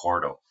waiting on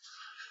Cordo.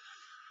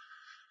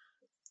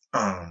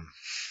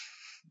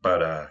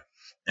 But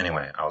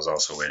anyway, I was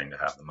also waiting to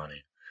have the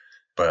money.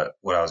 But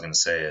what I was going to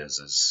say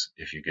is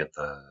if you get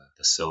the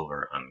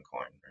silver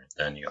uncoin, right,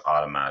 then you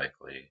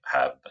automatically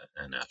have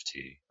the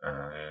NFT.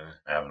 I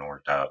haven't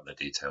worked out the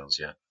details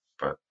yet,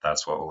 but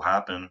that's what will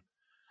happen.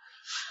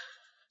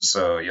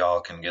 So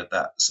y'all can get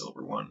that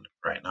silver one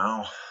right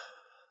now.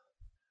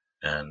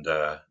 And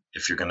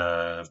if you're going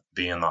to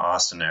be in the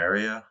Austin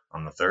area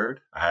on the 3rd,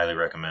 I highly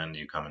recommend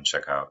you come and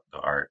check out the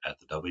art at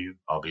the W.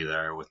 I'll be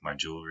there with my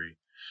jewelry.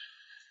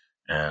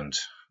 And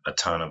a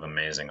ton of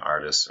amazing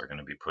artists are going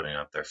to be putting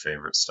up their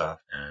favorite stuff,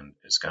 and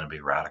it's going to be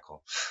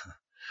radical.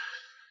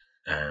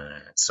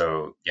 And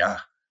so, yeah,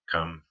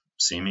 come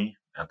see me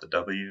at the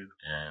W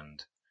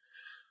and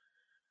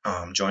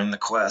join the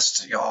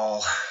quest,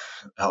 y'all.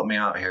 Help me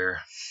out here.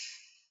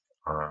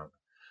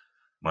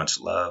 Much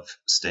love.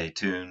 Stay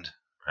tuned,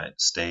 right?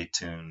 Stay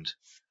tuned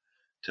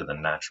to the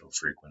natural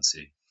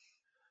frequency.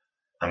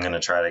 I'm going to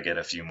try to get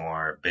a few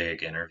more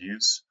big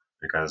interviews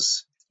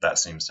because that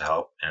seems to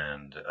help.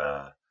 And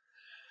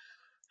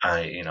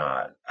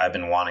I've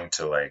been wanting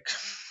to, like,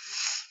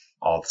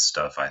 all the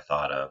stuff I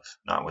thought of,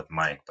 not with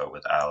Mike, but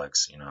with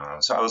Alex,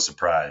 so I was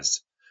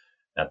surprised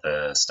at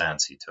the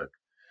stance he took.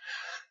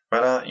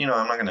 But, I'm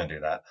not going to do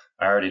that.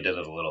 I already did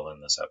it a little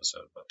in this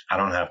episode, but I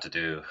don't have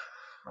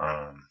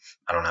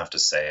to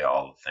say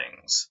all the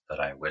things that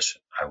I wish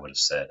I would have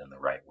said in the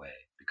right way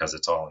because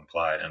it's all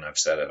implied and I've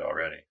said it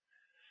already.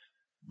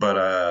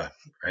 But,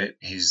 right,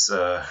 he's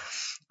a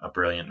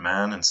brilliant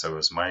man, and so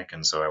is Mike,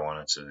 and so I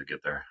wanted to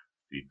get their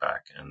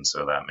feedback, and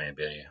so that may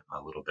be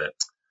a little bit,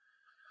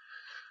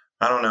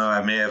 I don't know,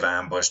 I may have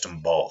ambushed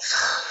them both,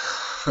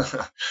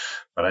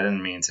 but I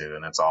didn't mean to,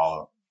 and it's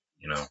all,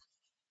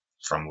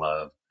 from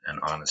love and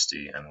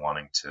honesty and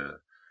wanting to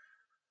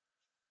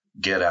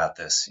get at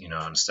this,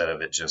 instead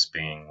of it just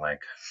being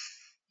like,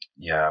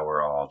 yeah,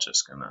 we're all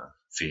just gonna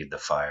feed the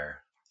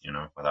fire,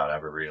 without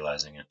ever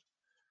realizing it.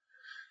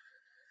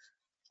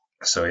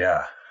 So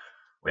yeah,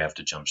 we have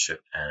to jump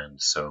ship,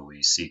 and so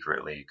we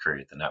secretly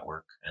create the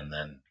network, and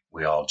then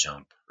we all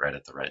jump right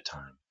at the right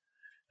time.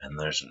 And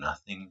there's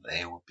nothing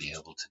they will be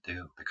able to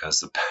do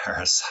because the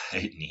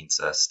parasite needs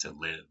us to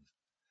live.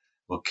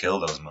 We'll kill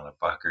those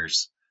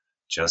motherfuckers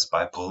just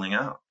by pulling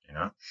out,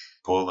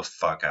 Pull the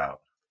fuck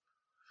out.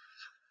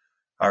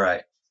 All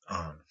right.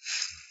 I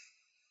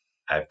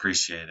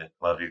appreciate it.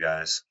 Love you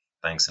guys.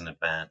 Thanks in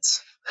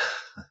advance.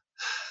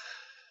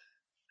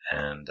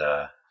 And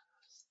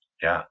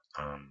yeah,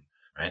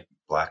 right.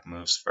 Black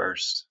moves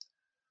first.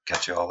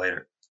 Catch you all later.